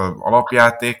visszatért az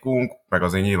alapjátékunk, meg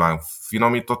azért nyilván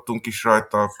finomítottunk is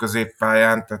rajta a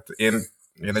középpályán, tehát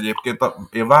én egyébként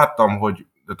én vártam, hogy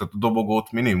tehát a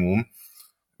dobogót minimum,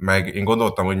 meg én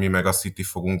gondoltam, hogy mi meg a City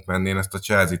fogunk menni, én ezt a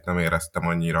Chelsea-t nem éreztem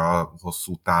annyira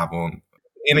hosszú távon.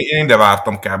 Én ide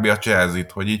vártam kb. A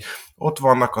Chelsea-t, hogy így ott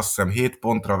vannak, azt hiszem 7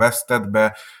 pontra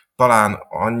vesztettbe, talán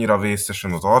annyira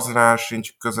vészesen az Arsenal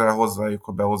sincs közel hozzájuk,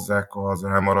 ha behozzák az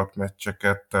elmaradt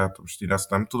meccseket, tehát most én ezt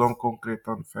nem tudom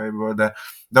konkrétan fejből,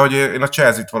 de hogy én a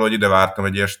Chelsea-t valahogy ide vártam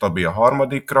egy ilyen stabil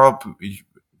 3. így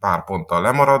pár ponttal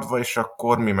lemaradva, és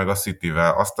akkor mi meg a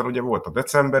Cityvel. Aztán ugye volt a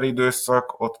decemberi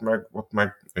időszak, ott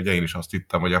meg ugye én is azt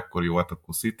hittem, hogy akkor jó, hát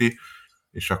akkor City,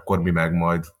 és akkor mi meg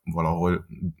majd valahol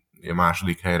a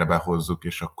második helyre behozzuk,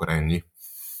 és akkor ennyi.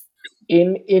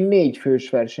 Én 4 fős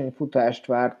versenyfutást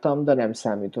vártam, de nem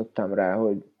számítottam rá,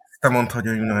 Te mondd, hogy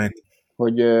a United.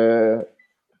 hogy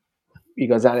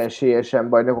igazán esélyesen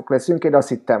bajnokok leszünk. Én azt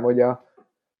hittem, hogy a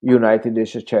United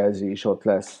és a Chelsea is ott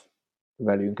lesz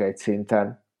velünk egy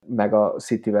szinten, meg a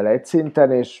Cityvel egy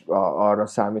szinten, és arra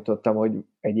számítottam, hogy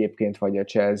egyébként vagy a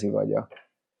Chelsea,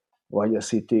 vagy a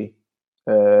City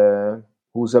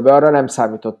húzza be. Arra nem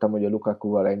számítottam, hogy a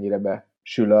Lukakuval ennyire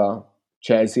besül a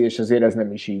Chelsea, és azért ez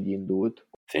nem is így indult.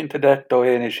 Szinte dettó,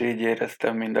 én is így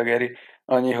éreztem, mint a Geri.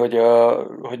 Annyi,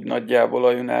 hogy nagyjából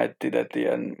a United-et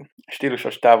ilyen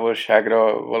stílusos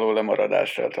távolságra való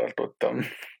lemaradással tartottam.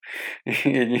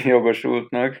 Így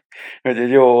jogosultnak, hogy egy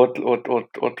jó,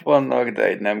 ott vannak, de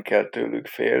egy nem kell tőlük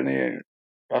félni.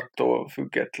 Attól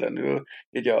függetlenül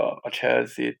így a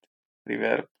Chelsea-t,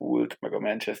 Liverpoolt, meg a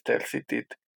Manchester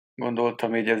City-t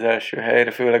gondoltam így az első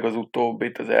helyre, főleg az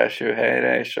utóbbit az első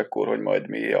helyre, és akkor, hogy majd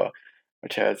mi a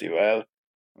Chelsea-vel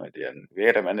majd ilyen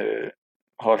véremenő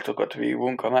harcokat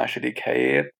vívunk a második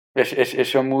helyért,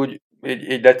 és amúgy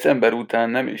így december után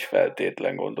nem is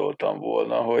feltétlen gondoltam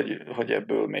volna, hogy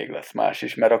ebből még lesz más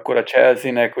is, mert akkor a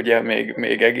Chelsea-nek ugye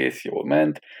még egész jól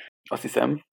ment, azt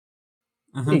hiszem.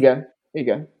 Uh-huh.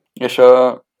 Igen. És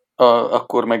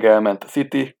akkor meg elment a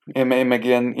City. Én meg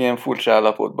ilyen furcsa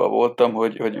állapotban voltam,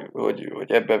 hogy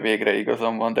ebben végre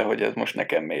igazam van, de hogy ez most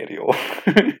nekem miért jó.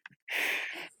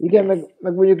 Igen, meg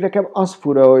mondjuk nekem az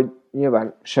fura, hogy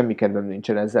nyilván semmi kedvem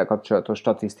nincsen ezzel kapcsolatos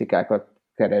statisztikákat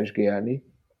keresgélni,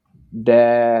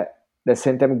 de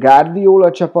szerintem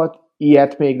Guardiola csapat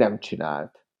ilyet még nem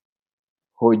csinált,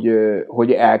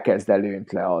 hogy elkezd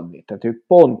előnyt leadni. Tehát ők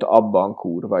pont abban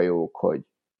kurva jók,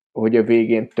 hogy a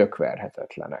végén tök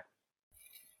verhetetlenek.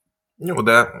 Jó,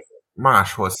 de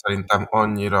máshol szerintem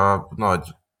annyira nagy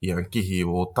ilyen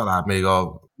kihívó, talán még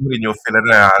a Mourinho-féle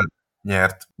Real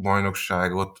nyert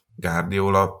bajnokságot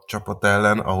Guardiola csapat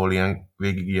ellen, ahol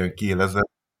végig ilyen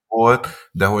kiélezett volt,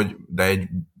 de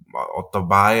ott a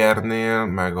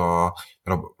Bayernnél,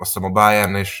 azt hiszem a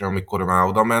Bayern is, amikor már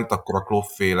oda ment, akkor a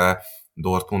Klopp-féle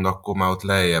Dortmund akkor már ott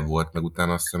lejjebb volt, meg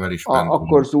utána azt hiszem el is ment.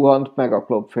 Akkor zuhant meg a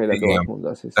Klopp-féle Dortmund,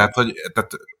 azt hiszem.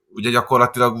 Tehát ugye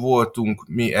gyakorlatilag voltunk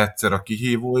mi egyszer a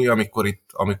kihívói, amikor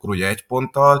ugye 1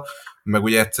 ponttal, meg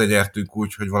ugye egyszer nyertünk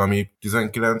úgy, hogy valami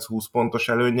 19-20 pontos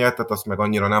előnnyel, tehát azt meg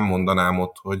annyira nem mondanám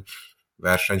ott, hogy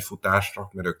versenyfutásra,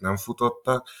 mert ők nem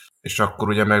futottak, és akkor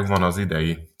ugye megvan az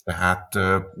idei. Tehát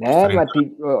nem, mert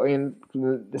így én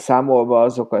számolva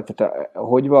azokat, tehát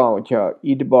hogy van, hogyha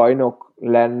itt bajnok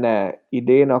lenne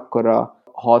idén, akkor a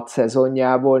 6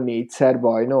 szezonjából 4-szer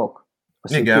bajnok? A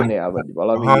Citynél, vagy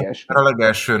valami ilyesmi. A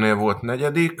legelsőnél volt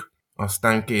 4.,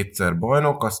 aztán 2-szer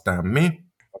bajnok, aztán mi,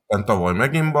 aztán tavaly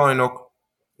megint bajnok,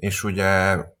 és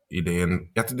ugye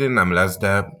idén nem lesz,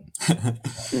 de...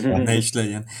 Ne is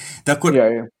legyen. De akkor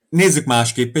nézzük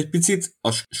másképp egy picit.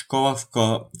 A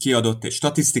Skavka kiadott egy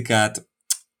statisztikát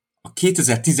a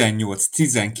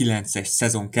 2018-19-es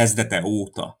szezon kezdete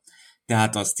óta.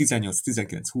 Tehát az 18,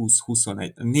 19, 20,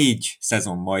 21, 4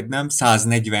 szezon majdnem,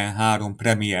 143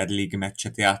 Premier League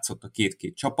meccset játszott a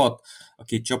két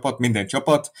csapat, minden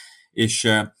csapat, és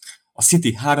a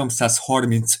City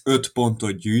 335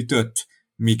 pontot gyűjtött,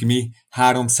 míg mi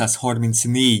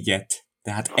 334-et.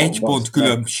 Tehát 1 pont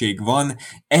különbség van,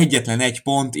 egyetlen 1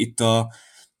 pont itt a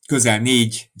közel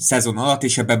 4 szezon alatt,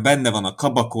 és ebben benne van a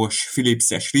Kabakos,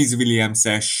 Phillipses, Rhys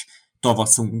Williamses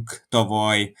tavaszunk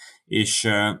tavaly, és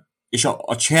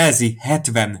a Chelsea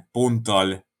 70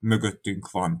 ponttal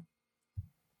mögöttünk van.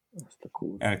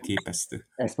 Elképesztő.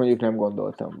 Ezt mondjuk nem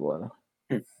gondoltam volna.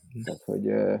 Tehát, hogy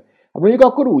mondjuk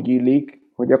akkor úgy illik,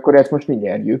 hogy akkor ezt most mi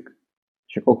nyerjük,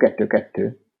 és akkor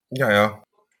 2-2. Ja.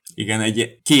 Igen,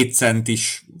 egy 2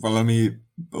 centis valami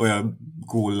olyan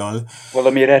góllal.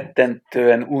 Valami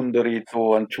rettentően,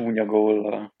 undorítóan csúnya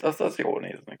góllal. Az jól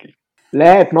néz neki.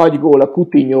 Lehet nagy gól, a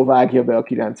Coutinho vágja be a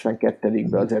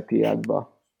 92-be az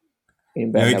Etihadba.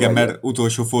 Ja, igen, mert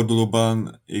utolsó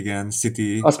fordulóban, igen,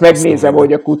 City... Azt megnézem,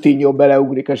 hogy a Coutinho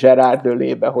beleugrik a Gerrard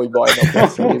ölébe, hogy bajnok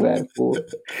lesz a Liverpool.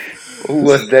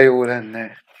 Az de jó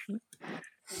lenne.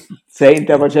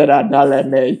 Szerintem a Gerrardnál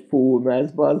lenne egy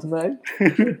púlmez, bazd meg.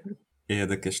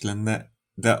 Érdekes lenne,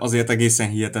 de azért egészen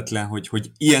hihetetlen,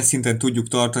 hogy ilyen szinten tudjuk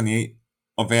tartani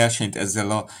a versenyt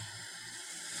ezzel a,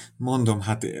 mondom,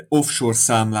 hát offshore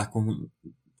számlákon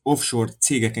offshore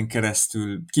cégeken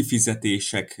keresztül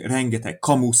kifizetések, rengeteg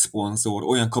kamuszponzor,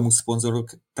 olyan kamuszponzorok,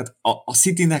 tehát a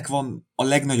Citynek van a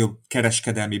legnagyobb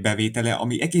kereskedelmi bevétele,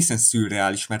 ami egészen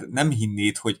szürreális, mert nem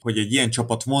hinnéd, hogy egy ilyen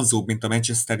csapat vonzóbb, mint a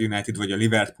Manchester United vagy a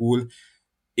Liverpool,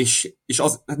 és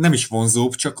az nem is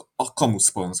vonzóbb, csak a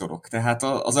kamuszponzorok. Tehát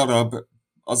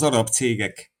az arab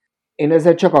cégek. Én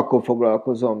ezzel csak akkor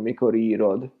foglalkozom, mikor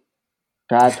írod.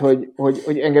 Tehát, hogy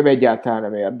engem egyáltalán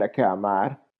nem érdekel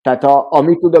már. Tehát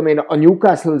amit tudom én, a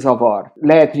Newcastle zavar.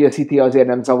 Lehet, hogy a City azért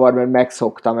nem zavar, mert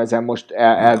megszoktam, ezen most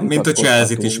Mint a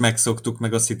Chelsea-t is megszoktuk,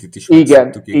 meg a City-t is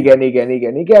megszoktuk.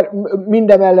 Igen.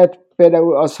 Mindemellett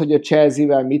például az, hogy a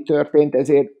Chelsea-vel mi történt,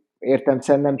 ezért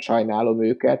értelemszerűen nem sajnálom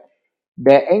őket.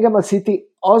 De engem a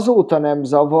City azóta nem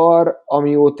zavar,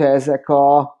 amióta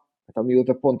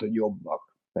amióta pont, hogy jobbak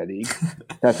pedig.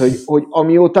 Tehát, hogy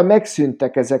amióta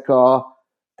megszűntek ezek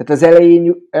tehát az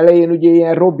elején ugye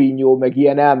ilyen Robinho, meg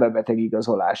ilyen elmebeteg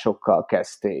igazolásokkal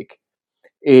kezdték,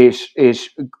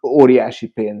 és óriási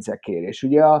pénzekért. És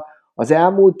ugye az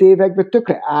elmúlt években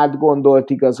tökre átgondolt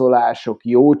igazolások,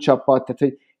 jó csapat, tehát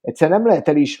hogy egyszerűen nem lehet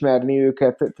elismerni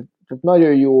őket, tehát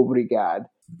nagyon jó brigád.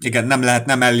 Igen, nem lehet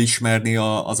nem elismerni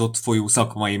az ott folyó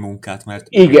szakmai munkát, mert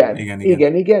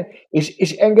igen.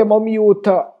 És engem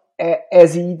amióta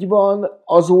ez így van,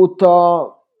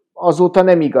 azóta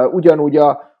nem igaz,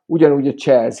 ugyanúgy a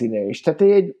Chelsea-nél is. Tehát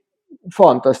egy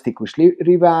fantasztikus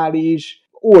rivális,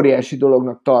 óriási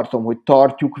dolognak tartom, hogy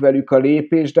tartjuk velük a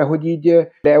lépést,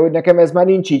 de hogy nekem ez már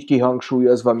nincs így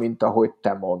kihangsúlyozva, mint ahogy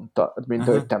te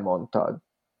mondtad.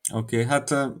 Oké, hát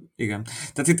igen.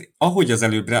 Tehát itt, ahogy az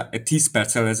előbbre, 10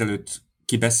 perccel ezelőtt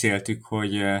kibeszéltük,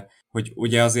 hogy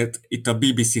ugye azért itt a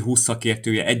BBC 20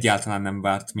 szakértője egyáltalán nem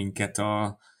várt minket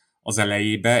az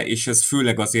elejébe, és ez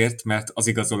főleg azért, mert az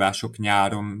igazolások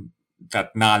nyáron,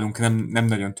 tehát nálunk nem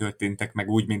nagyon történtek meg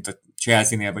úgy, mint a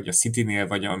Chelsea-nél, vagy a City-nél,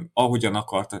 vagy ahogyan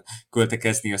akart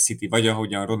költekezni a City, vagy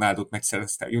ahogyan Ronaldot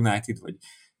megszerezte a United, vagy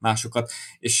másokat,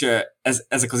 és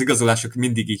ezek az igazolások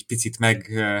mindig így picit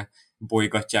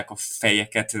megbolygatják a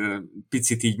fejeket,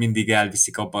 picit így mindig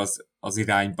elviszik abba az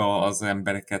irányba az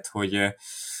embereket,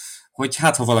 hogy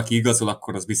hát ha valaki igazol,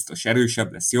 akkor az biztos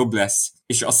erősebb lesz, jobb lesz,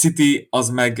 és a City az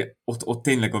meg ott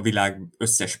tényleg a világ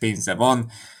összes pénze van,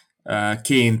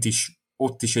 Kane-t is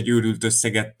ott is egy őrült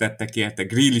összeget tettek érte,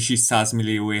 Grealish is 100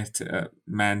 millióért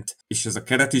ment, és ez a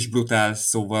keret is brutál,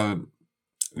 szóval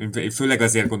én főleg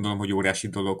azért gondolom, hogy óriási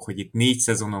dolog, hogy itt 4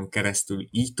 szezonon keresztül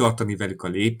így tartani velük a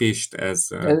lépést, ez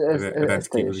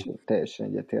rendkívüli. Teljesen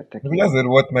egyetértek. Azért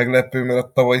volt meglepő, mert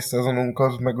a tavalyi szezonunk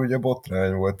az meg ugye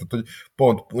botrány volt. Tehát,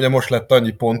 hogy ugye most lett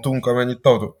annyi pontunk, amennyit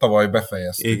tavaly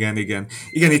befejeztük.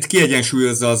 Igen, itt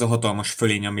kiegyensúlyozza az a hatalmas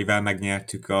fölény, amivel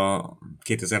megnyertük a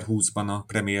 2020-ban a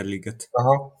Premier League-et.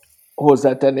 Aha.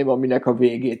 Hozzátenném, aminek a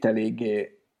végét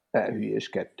eléggé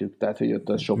elhülyéskedtük, tehát hogy ott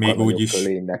az sokkal nagyobb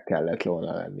fölénynek kellett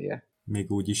volna lennie.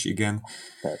 Még úgy is, igen.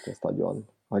 Tehát ezt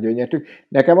nagyon nyertük.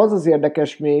 Nekem az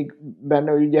érdekes még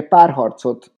benne, hogy ugye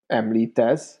párharcot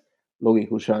említesz,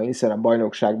 logikusan, hiszen a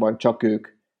bajnokságban csak ők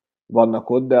vannak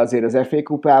ott, de azért az FA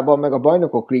kupában, meg a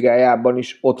bajnokok ligájában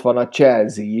is ott van a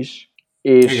Chelsea is,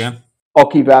 és igen,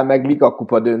 akivel meg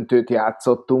ligakupa döntőt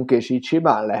játszottunk, és így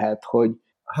simán lehet, hogy...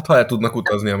 Hát ha el tudnak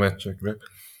utazni a meccsekre.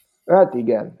 Hát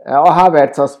igen. A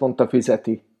Havertz azt mondta,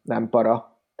 fizeti, nem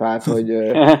para. Tehát, hogy...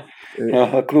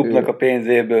 a klubnak a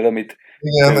pénzéből, amit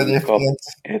kap.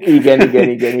 Igen.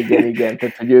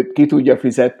 Tehát, hogy ő ki tudja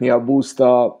fizetni a buszt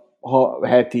a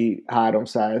heti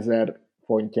 300 000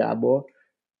 fontjából.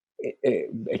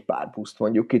 Egy pár buszt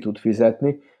mondjuk ki tud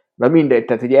fizetni. Mert mindegy,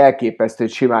 tehát hogy elképesztő,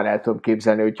 hogy simán el tudom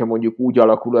képzelni, hogyha mondjuk úgy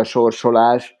alakul a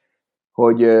sorsolás,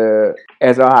 hogy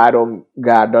ez a 3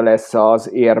 gárda lesz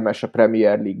az érmes a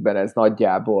Premier League-ben, ez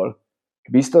nagyjából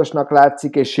biztosnak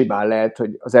látszik, és simán lehet,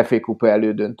 hogy az FA kupa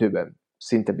elődöntőben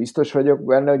szinte biztos vagyok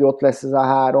benne, hogy ott lesz ez a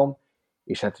 3,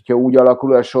 és hát hogyha úgy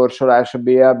alakul a sorsolás a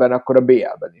BL-ben, akkor a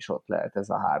BL-ben is ott lehet ez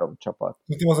a 3 csapat.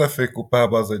 Az FA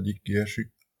kupában az egyik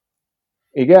kiesik.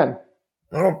 Igen?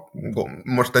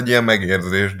 Most egy ilyen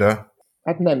megérzés, de...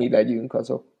 Hát nem mi legyünk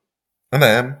azok.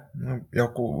 Nem,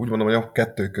 akkor úgy mondom, hogy a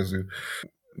 2 közül.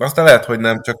 Aztán lehet, hogy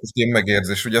nem, csak most ilyen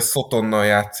megérzés. Ugye Sotonnal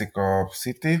játszik a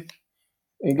City.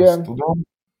 Igen. Tudom.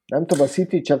 Nem tudom, a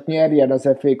City csak nyerjen az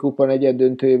FA Kupa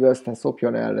negyeddöntőjébe, aztán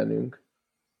szopjon ellenünk.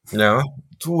 Ja,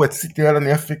 egy City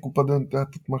elleni FA Kupa döntő,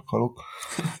 hát itt meghalok.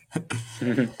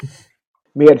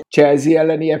 Miért Chelsea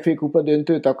elleni FA Kupa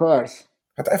döntőt akarsz?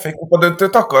 Hát FA Kupa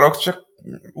döntőt akarok, csak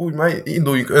úgy már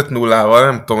induljunk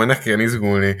 5-0-val, nem tudom, hogy ne kelljen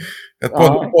izgulni. Hát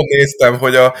pont néztem,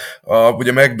 hogy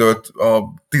ugye megdőlt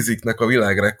a tiziknek a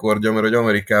világrekordja, mert hogy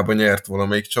Amerikában nyert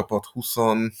valamelyik csapat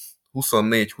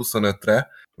 24-25-re,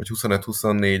 vagy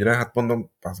 25-24-re, hát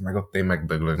mondom, az meg ott én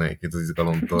megdöglönék itt az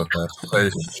izgalomtól. Tehát,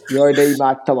 Jaj, de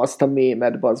imádtam azt a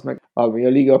mémet, bazd meg, ami a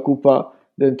Liga Kupa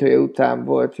döntője után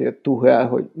volt, hogy a Tuchel,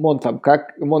 hogy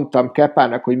mondtam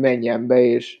Kepának, hogy menjen be,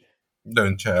 és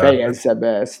dönts el. fejezze be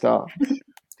ezt a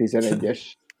 11-es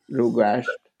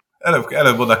rúgást.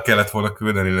 Előbb oda kellett volna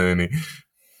küldeni lőni.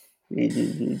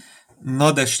 Így.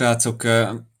 Na de srácok,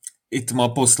 itt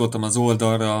ma posztoltam az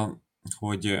oldalra,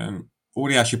 hogy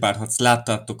óriási párharc,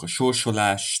 láttátok a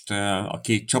sorsolást a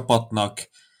két csapatnak,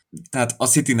 tehát a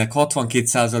Citynek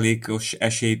 62%-os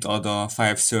esélyt ad a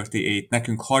 538,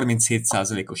 nekünk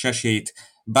 37%-os esélyt.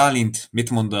 Bálint, mit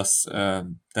mondasz,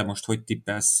 te most hogy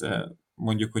tippelsz,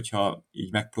 mondjuk, hogyha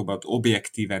így megpróbálod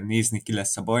objektíven nézni, ki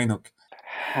lesz a bajnok?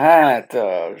 Hát,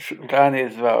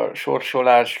 ránézve a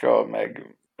sorsolásra,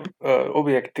 meg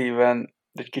objektíven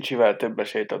egy kicsivel több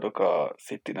esélyt adok a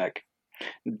Citynek.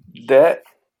 De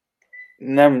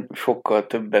nem sokkal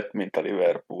többet, mint a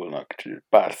Liverpoolnak,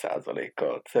 pár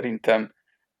százalékkal.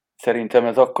 Szerintem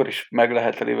ez akkor is meg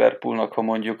lehet a Liverpoolnak, ha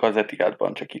mondjuk az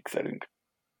Etihadban csak x-elünk.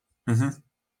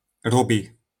 Robi,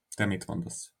 te mit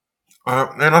mondasz?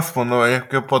 Én azt mondom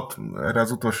egyébként pont erre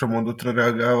az utolsó mondatra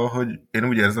reagálva, hogy én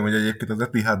úgy érzem, hogy egyébként az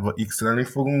Etihadba x-elni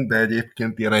fogunk, de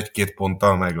egyébként ilyen 1-2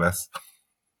 ponttal meg lesz.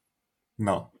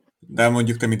 Na, de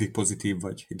mondjuk te mindig pozitív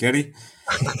vagy. Geri?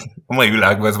 A mai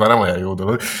világban ez már nem olyan jó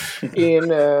dolog. Én...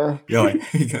 Jaj,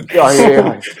 igen.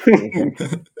 Jaj. Igen.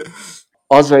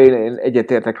 Azzal én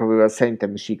egyetértek, hogy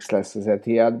szerintem is X lesz az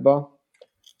Etihadba.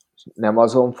 Nem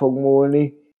azon fog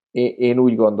múlni. Én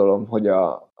úgy gondolom, hogy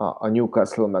a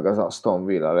Newcastle meg az Aston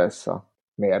Villa lesz a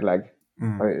mérleg.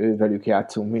 Ővelük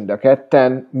játszunk mind a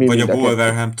ketten. Vagy a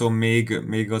Wolverhampton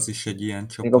még az is egy ilyen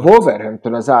csapat. Még a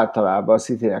Wolverhampton az általában a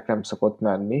Citynek nem szokott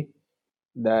menni,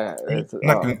 de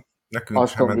nekünk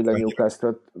Aston Villa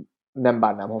Newcastle nem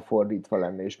bánnám, ha fordítva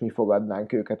lenne, és mi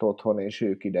fogadnánk őket otthon, és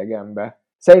ők idegenbe.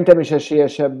 Szerintem is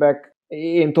esélyesebbek.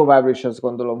 Én továbbra is azt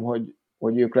gondolom,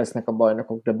 hogy ők lesznek a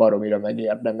bajnokok, de baromira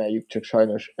megérdemeljük, csak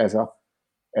sajnos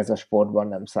ez a sportban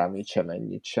nem számít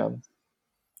semennyit sem.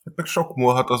 Meg sok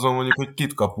múlhat azon mondjuk, hogy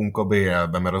kit kapunk a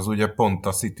BL-be, mert az ugye pont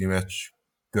a City meccs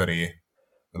köré.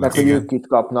 Meg hogy ők kit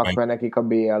kapnak, mert nekik a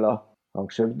BL a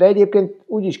hangsúly. De egyébként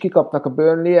úgyis kikapnak a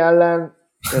Burnley ellen,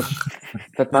 és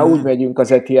tehát már úgy megyünk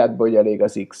az Etihadba, hogy elég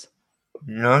az X.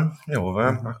 Ja, jó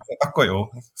van. Akkor jó.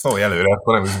 Szólj előre,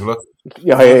 akkor nem izgulok.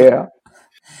 Ja.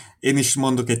 Én is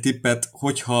mondok egy tippet,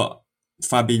 hogyha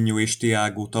Fabinho és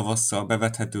Thiago tavasszal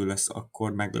bevethető lesz,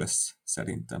 akkor meg lesz,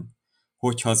 szerintem.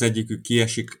 Hogyha az egyikük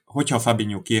kiesik, hogyha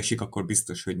Fabinho kiesik, akkor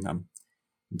biztos, hogy nem.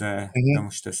 De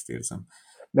most ezt érzem.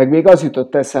 Meg még az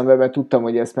jutott eszembe, mert tudtam,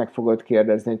 hogy ezt meg fogod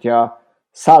kérdezni, hogyha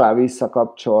Salah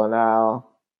visszakapcsolná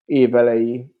a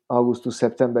évelei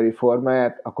augusztus-szeptemberi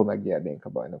formáját, akkor megnyernénk a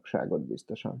bajnokságot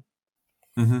biztosan.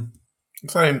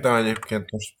 Szerintem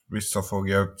egyébként most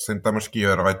visszafogja, szerintem most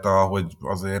kijön rajta, hogy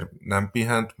azért nem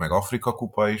pihent, meg Afrika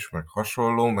kupa is, meg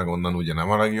hasonló, meg onnan ugye nem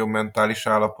a legjobb mentális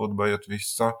állapotba jött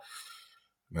vissza,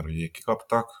 mert ugye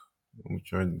kikaptak,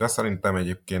 úgyhogy, de szerintem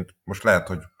egyébként most lehet,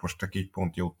 hogy most így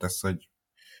pont jót tesz, hogy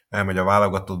elmegy a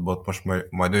válogatottba, ott most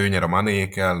majd ő nyer a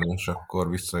Manék ellen, és akkor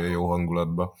visszajön jó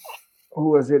hangulatba.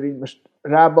 Azért így most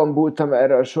rábambultam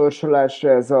erre a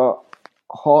sorsolásra,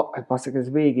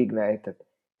 ez végig nejtett.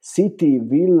 City,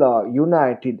 Villa,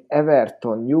 United,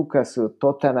 Everton, Newcastle,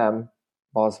 Tottenham,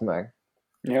 bazd meg.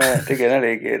 Ja, hát igen,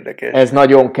 elég érdekes. Ez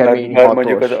nagyon kemény hatos.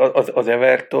 Mondjuk az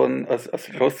Everton, az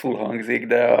rosszul hangzik,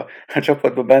 de a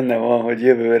csapatban benne van, hogy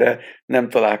jövőre nem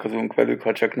találkozunk velük,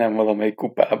 ha csak nem valamelyik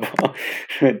kupában.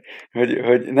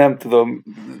 hogy nem tudom,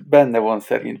 benne van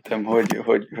szerintem,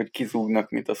 hogy kizúgnak,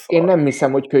 mint a szar. Én nem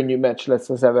hiszem, hogy könnyű meccs lesz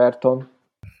az Everton.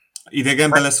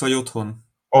 Idegenben lesz, vagy otthon?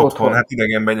 Otthon, hát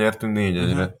idegenben nyertünk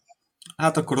 4-1-re.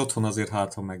 Hát akkor otthon azért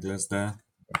ha meg lesz, de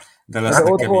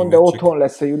otthon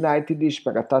lesz a United is,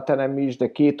 meg a Tottenham is,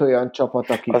 de két olyan csapat,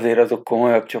 akik... Azért azok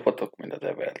komolyabb csapatok, mint az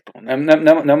Everton.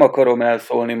 Nem akarom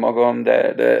elszólni magam,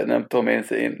 de nem tudom, én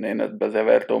ebben az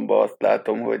Evertonban azt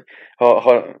látom, hogy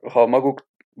ha maguk,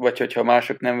 vagy hogyha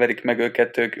mások nem verik meg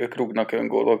őket, ők rúgnak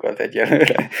öngólokat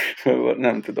egyelőre.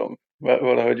 Nem tudom.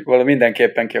 Valahogy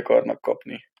mindenképpen ki akarnak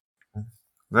kapni.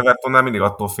 Az Evertonnál mindig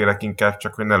attól félek inkább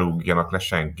csak, hogy ne lúgjanak le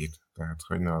senkit. Tehát,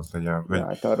 hogy ne az legyen, hogy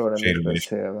hát arról nem is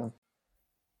beszélve.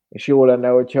 És jó lenne,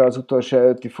 hogyha az utolsó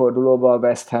előtti fordulóban a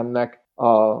West Hamnek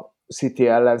a City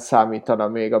ellen számítana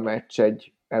még a meccs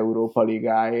egy Európa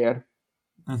Ligáért.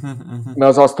 Mert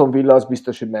az Aston Villa az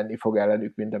biztos, hogy menni fog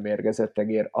ellenük, mint a mérgezett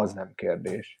egér, az nem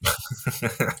kérdés.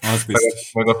 Az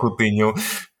biztos. meg a Coutinho.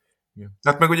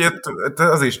 Hát meg ugye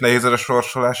az is nehéz a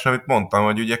sorsolás, amit mondtam,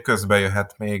 hogy ugye közben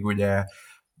jöhet még ugye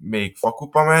még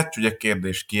fakupa meccs, ugye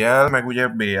kérdés ki el, meg ugye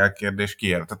BL kérdés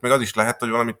ki el. Tehát még az is lehet, hogy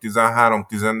valami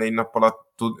 13-14 nap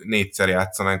alatt négyszer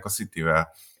játszanánk a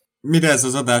Cityvel. Mire ez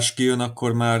az adás kijön,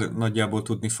 akkor már nagyjából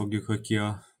tudni fogjuk, hogy ki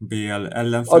a BL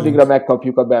ellenfelünk. Addigra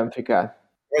megkapjuk a Benficát.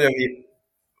 Vagy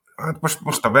hát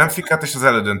most a Benficát, és az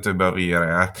elődöntőben a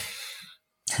Villarrealt.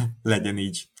 Legyen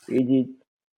így. Így.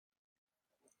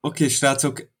 Oké,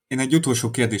 srácok, én egy utolsó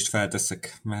kérdést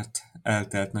felteszek, mert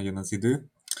eltelt nagyon az idő.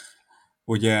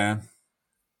 Ugye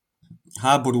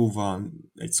háború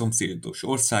van egy szomszédos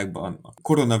országban, a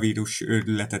koronavírus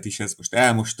őrületet is ez most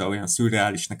elmosta, olyan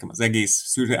szürreális, nekem az egész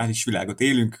szürreális világot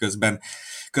élünk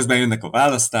közben jönnek a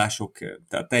választások,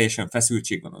 tehát teljesen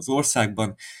feszültség van az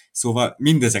országban, szóval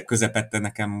mindezek közepette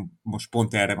nekem most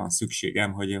pont erre van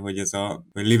szükségem, hogy ez a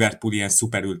Liverpool ilyen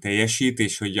szuperül teljesít,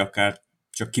 és hogy akár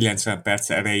csak 90 perc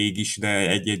erejéig is, de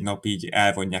egy-egy nap így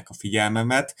elvonják a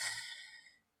figyelmemet.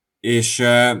 És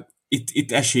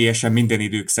itt esélyesen minden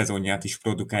idők szezonját is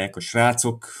produkálják a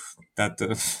srácok, tehát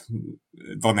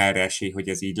van erre esély, hogy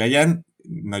ez így legyen.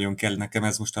 Nagyon kell nekem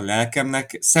ez most a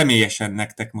lelkemnek. Személyesen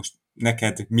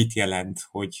neked mit jelent,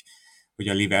 hogy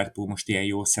a Liverpool most ilyen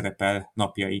jó szerepel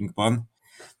napjainkban?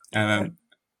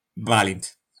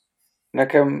 Bálint.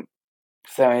 Nekem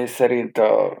személy szerint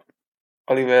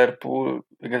a Liverpool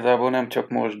igazából nem csak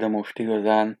most, de most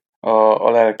igazán a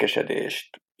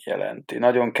lelkesedést jelenti.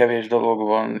 Nagyon kevés dolog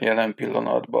van jelen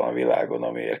pillanatban a világon,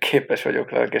 amiért képes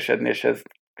vagyok lelkesedni, és ez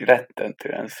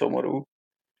rettentően szomorú.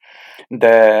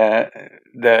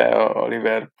 De a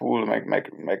Liverpool,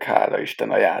 meg hála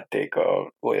Isten a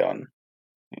játéka olyan.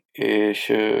 És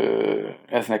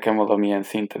ez nekem valamilyen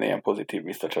szinten ilyen pozitív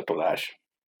visszacsatolás.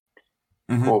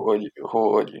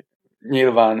 Hogy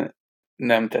nyilván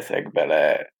nem teszek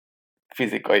bele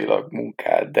fizikailag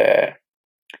munkát,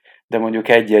 de mondjuk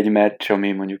egy-egy meccs,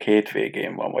 ami mondjuk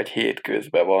hétvégén van, vagy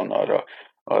hétközben van,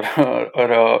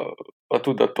 arra a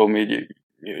tudatom így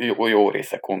jó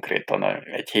része konkrétan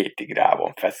egy hétig rá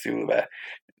van feszülve,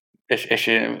 és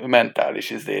én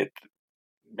mentális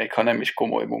még ha nem is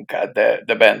komoly munkát,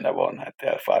 de benne van, hát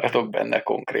elfáradok benne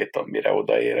konkrétan, mire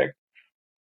odaérek.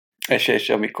 És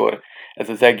amikor ez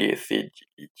az egész így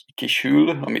kisül,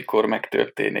 amikor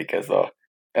megtörténik ez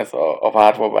a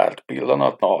várva várt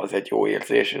pillanat, na, az egy jó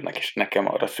érzés, és nekem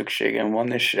arra szükségem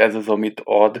van, és ez az, amit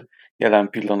ad jelen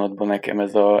pillanatban nekem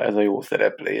ez a jó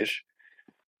szereplés.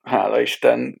 Hála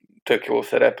Isten, tök jó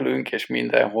szereplünk, és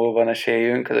mindenhol van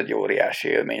esélyünk, ez egy óriási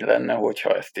élmény lenne,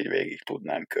 hogyha ezt így végig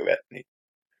tudnám követni.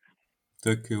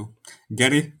 Tök jó.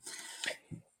 Geri?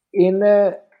 Én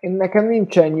nekem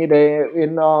nincs ennyire,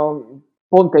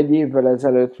 pont egy évvel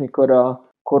ezelőtt, mikor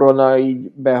a korona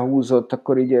így behúzott,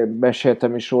 akkor így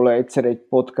beszéltem is róla egyszer egy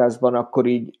podcastban,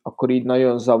 akkor így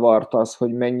nagyon zavart az,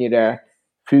 hogy mennyire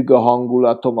függ a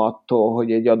hangulatom attól,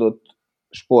 hogy egy adott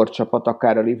sportcsapat,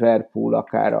 akár a Liverpool,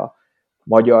 akár a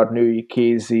magyar női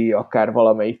kézi, akár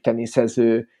valamelyik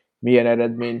teniszező milyen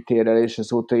eredményt ér el, és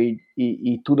azóta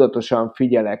így tudatosan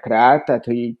figyelek rá, tehát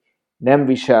hogy így nem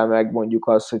visel meg mondjuk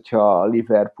azt, hogyha a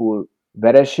Liverpool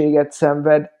vereséget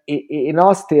szenved. Én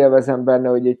azt élvezem benne,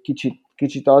 hogy egy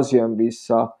kicsit az jön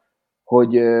vissza,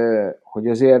 hogy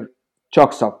azért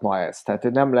csak szakma ez. Tehát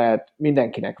nem lehet,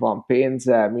 mindenkinek van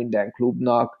pénze, minden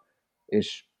klubnak,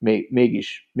 és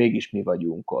mégis mi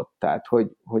vagyunk ott. Tehát,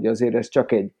 hogy azért ez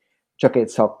csak egy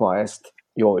szakma ezt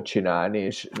jól csinálni,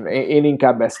 és én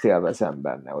inkább ezt élvezem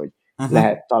benne, hogy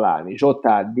lehet találni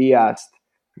Zsotát, Diazt,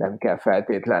 nem kell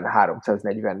feltétlen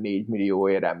 344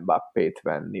 millióért Mbappét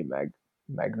venni,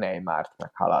 meg Neymart, meg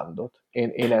Haalandot.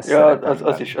 Én ezt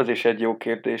az is egy jó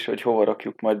kérdés, hogy hova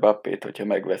rakjuk majd Mbappét, hogyha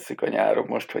megvesszük a nyáron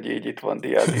most, hogy így itt van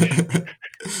Diaz is.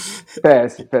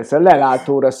 Persze,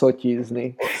 lelátóra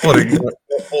szotyizni.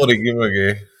 Origi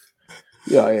mögé.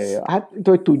 Ja. Hát,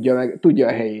 hogy tudja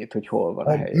a helyét, hogy hol van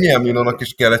a helyét. Milyen Minónak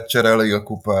is kellett cserélni a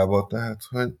kupába, tehát,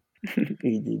 hogy...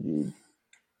 Így.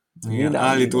 Igen,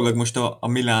 állítólag most a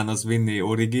Milán az vinné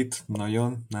Origit,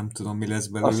 nagyon, nem tudom, mi lesz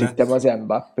belőle. Azt hittem az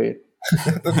Mbappét.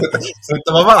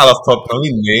 Szerintem a választhatna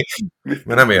vinni,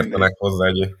 mert nem értenek hozzá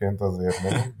egyébként azért.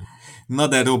 Nem? Na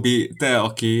de Robi, te,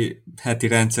 aki heti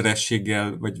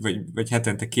rendszerességgel, vagy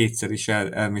hetente kétszer is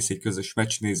elmész egy közös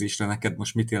meccsnézésre, neked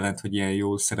most mit jelent, hogy ilyen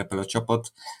jól szerepel a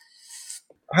csapat?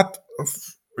 Hát,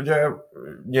 ugye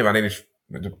nyilván én is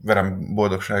verem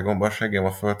boldogságomban a seggem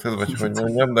a földhöz, vagy hogy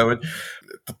mondjam, de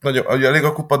hogy a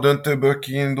Liga Kupa döntőből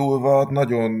kiindulva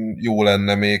nagyon jó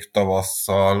lenne még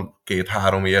tavasszal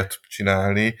 2-3 ilyet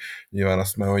csinálni. Nyilván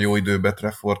azt már a jó időbe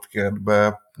Trafford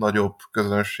kertbe, nagyobb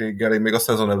közönséggel. Én még a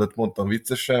szezon előtt mondtam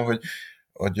viccesen,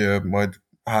 hogy majd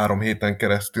 3 héten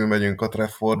keresztül megyünk a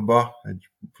Traffordba, egy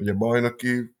ugye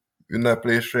bajnoki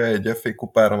ünneplésre, egy FA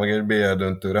kupára, meg egy BL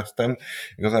döntőre, aztán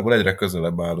igazából egyre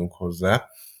közelebb állunk hozzá.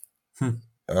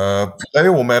 De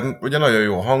jó, mert ugye nagyon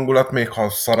jó a hangulat, még ha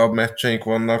szarabb meccseink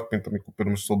vannak, mint amikor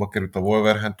például most szóba került a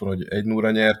Wolverhampton, hogy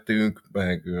 1-0-ra nyertünk,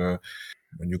 meg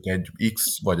mondjuk egy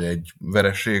X, vagy egy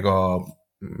vereség a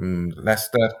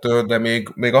Leicestertől, de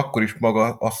még akkor is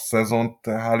maga a szezont,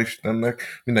 hál'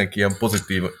 Istennek, mindenki ilyen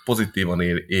pozitívan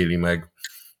éli meg.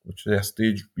 Úgyhogy ezt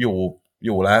így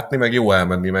jó látni, meg jó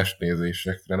elmenni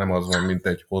meccsnézésekre, nem az van, mint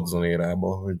egy Hodgson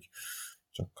érában, hogy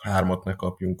csak 3-at ne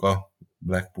kapjunk a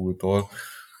Blackpooltól,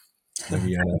 meg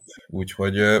ilyenek.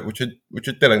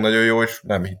 Úgyhogy tényleg nagyon jó, és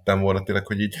nem hittem volna tényleg,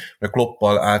 hogy így, mert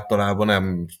Kloppal általában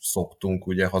nem szoktunk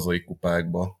ugye hazai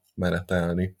kupákba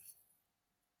menetelni.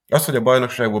 Az, hogy a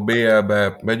bajnokságban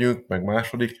BL-be megyünk, meg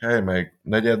második hely, meg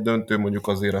negyed döntő, mondjuk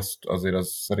azért az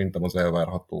szerintem az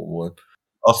elvárható volt.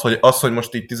 Az, hogy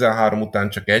most így 13 után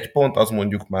csak 1 pont, az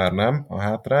mondjuk már nem a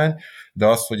hátrány, de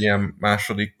az, hogy ilyen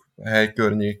második hely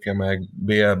környéke, meg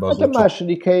BL-be az... Hát a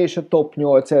második hely és a top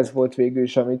 8, ez volt végül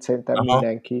is, amit szerintem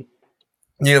mindenki.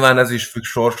 Nyilván ez is függ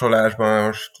sorsolásban, mert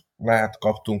most lehet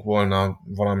kaptunk volna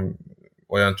valami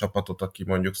olyan csapatot, aki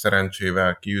mondjuk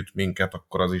szerencsével kiüt minket,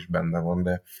 akkor az is benne van,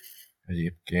 de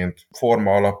egyébként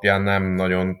forma alapján nem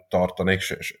nagyon tartanék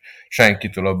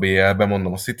senkitől a BL-be,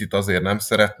 mondom, a Cityt azért nem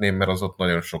szeretném, mert az ott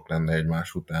nagyon sok lenne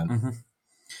egymás után.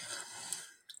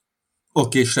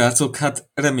 Oké, srácok, hát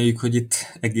reméljük, hogy itt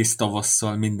egész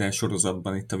tavasszal minden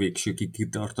sorozatban itt a végsőkig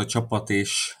kitart a csapat,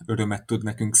 és örömet tud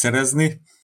nekünk szerezni.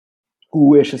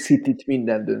 És a Cityt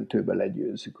minden döntőbe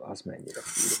legyőzzük, az mennyire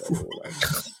kurva jó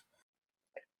lesz.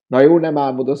 Na jó, nem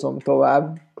álmodozom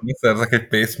tovább. Beszerzek egy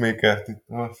pacemakert itt.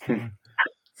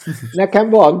 Nekem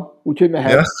van, úgyhogy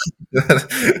mehet. Ja.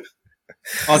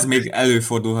 Az még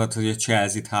előfordulhat, hogy a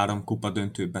Chelsea-t 3 kupa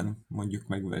döntőben mondjuk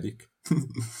megverik.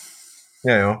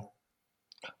 Ja, jó.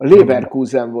 A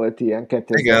Leverkusen volt ilyen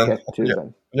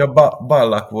 2002-ben. Ugye a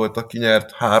Ballack volt, aki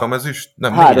nyert 3 ezüst?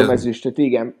 Nem, 3 ezüstöt,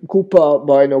 igen. Kupa,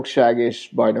 bajnokság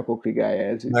és bajnokok ligája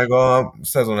ezüst. Meg a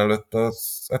szezon előtt,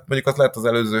 hát mondjuk az lehet az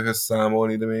előzőhöz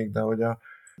számolni, de még, de hogy a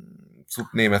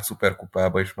német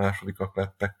szuperkupában is másodikak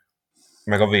lettek.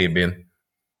 Meg a VB-n.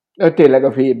 Tényleg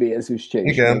a VB ezüstje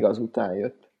is igen. még azután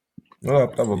jött. Na,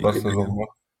 abban a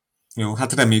szezonban. Jó,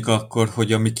 hát reméljük akkor,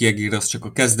 hogy a Miki Egér az csak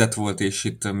a kezdet volt, és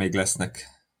itt még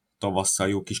lesznek tavasszal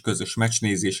jó kis közös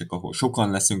meccsnézések, ahol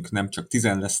sokan leszünk, nem csak 10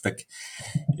 lesztek,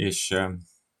 és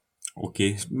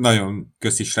oké, nagyon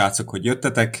köszi srácok, hogy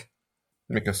jöttetek.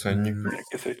 Mi köszönjük.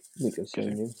 Mi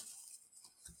köszönjük.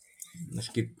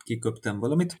 Most kiköptem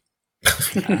valamit.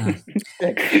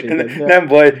 Nem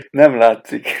baj, nem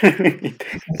látszik.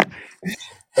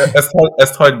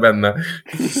 Ezt hagyd benne.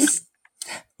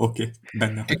 Oké,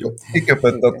 benne vagyok.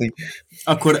 Kiköpött Ati.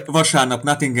 Akkor vasárnap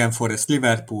Nottingham Forest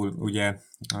Liverpool, ugye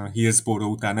a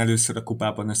Hillsborough után először a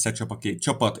kupában összecsap a 2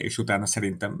 csapat, és utána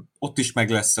szerintem ott is meg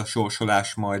lesz a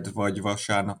sorsolás majd, vagy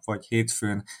vasárnap, vagy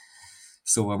hétfőn.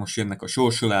 Szóval most jönnek a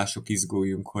sorsolások,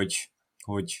 izguljunk,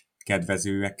 hogy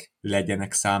kedvezőek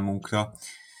legyenek számunkra.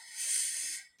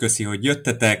 Köszi, hogy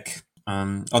jöttetek.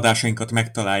 Adásainkat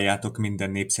megtaláljátok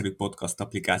minden népszerű podcast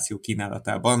applikáció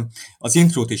kínálatában. Az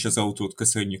intrót és az outrót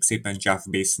köszönjük szépen Jeff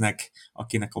Bass-nek,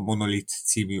 akinek a Monolith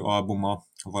című albuma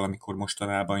valamikor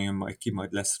mostanában jön majd ki,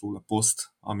 majd lesz róla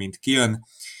poszt, amint kijön.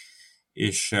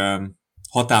 És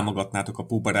ha támogatnátok a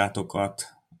Póbarátokat,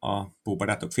 a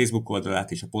Póbarátok Facebook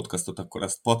oldalát és a podcastot, akkor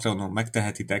azt Patreonon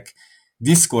megtehetitek.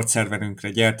 Discord szerverünkre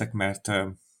gyertek, mert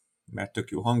tök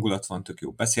jó hangulat van, tök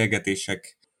jó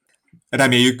beszélgetések.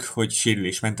 Reméljük, hogy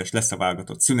sérülésmentes lesz a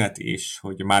válogatott szünet, és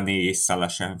hogy Mané és Salah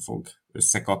sem fog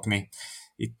összekapni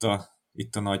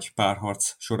itt a nagy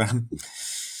párharc során.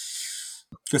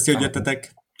 Köszi, hogy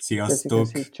jöttetek!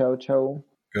 Sziasztok! Köszi, ciao, ciao.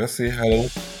 Köszi, hello!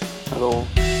 Hello.